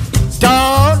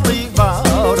 Don't leave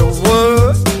out a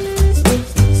word.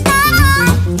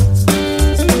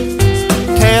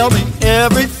 Tell me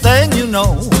everything you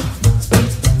know.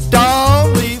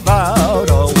 Don't leave out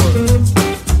a word.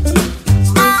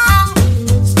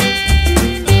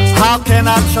 How can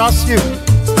I trust you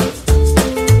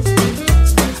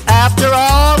after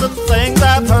all the things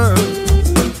I've heard?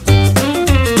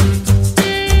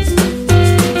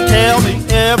 Tell me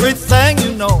everything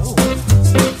you know.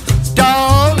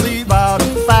 Don't leave out a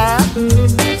fact.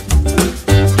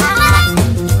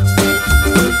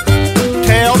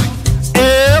 Tell me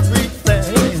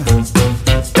everything.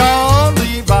 Don't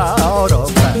leave out a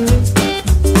fact.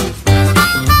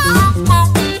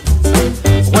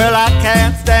 Well, I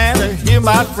can't stand to hear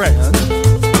my friends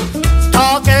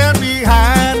talking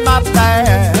behind my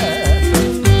back.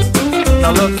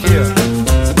 Now look here.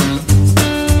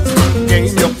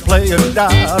 Game you're playing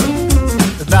down,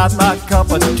 not my cup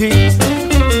of tea.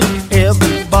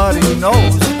 Everybody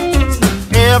knows,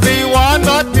 everyone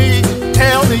but me.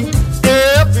 Tell me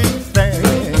everything,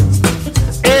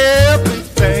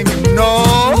 everything you know.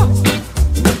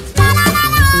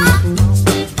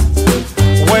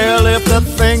 Well, if the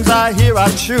things I hear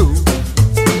are true,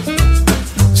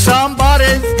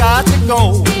 somebody's got to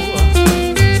go.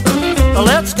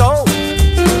 Let's go.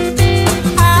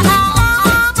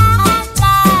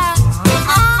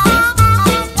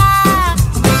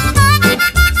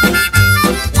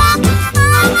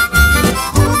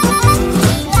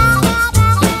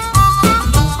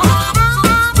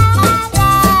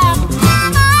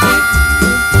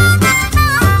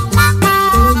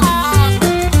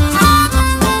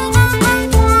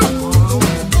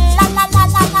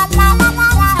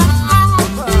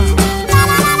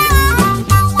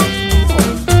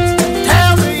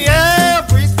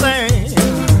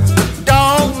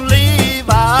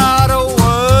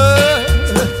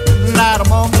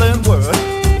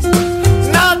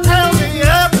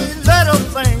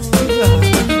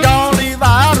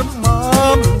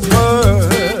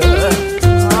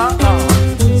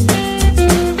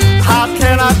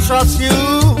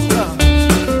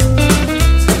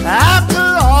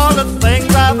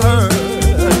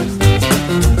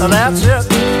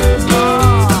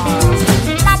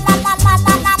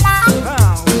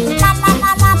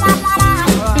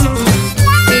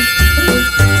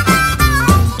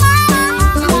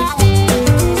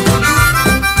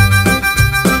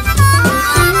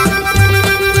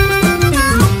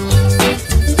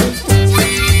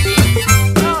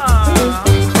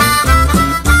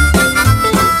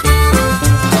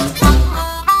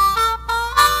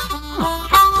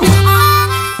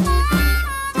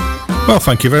 Well,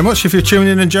 thank you very much if you've tuned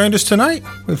in and joined us tonight.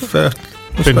 We've spent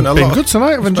good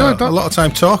tonight. I've enjoyed that. A lot of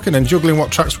time talking and juggling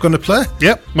what tracks we're going to play.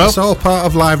 Yep. Well, it's all part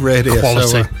of live radio.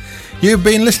 Quality. So, you've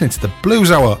been listening to the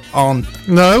Blues Hour on...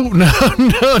 No.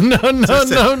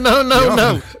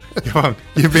 Come on.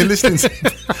 You've been listening to...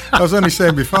 I was only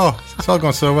saying before. It's all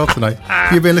gone so well tonight.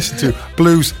 You've been listening to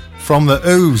Blues from the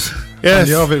Ooze. Yes, on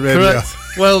the Orbit Radio. correct.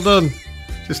 Well done.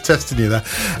 Just testing you there.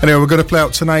 Anyway, we're going to play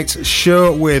out tonight's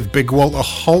show with Big Walter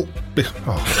Holt.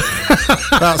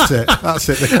 That's it.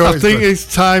 The I think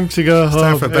it's time to go home.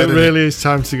 Time for bed, it really is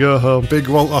time to go home. Big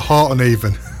Walter Horton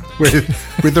even.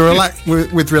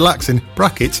 with relaxing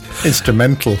brackets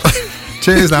instrumental.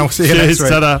 Cheers now. See you next week.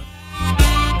 Ta-da.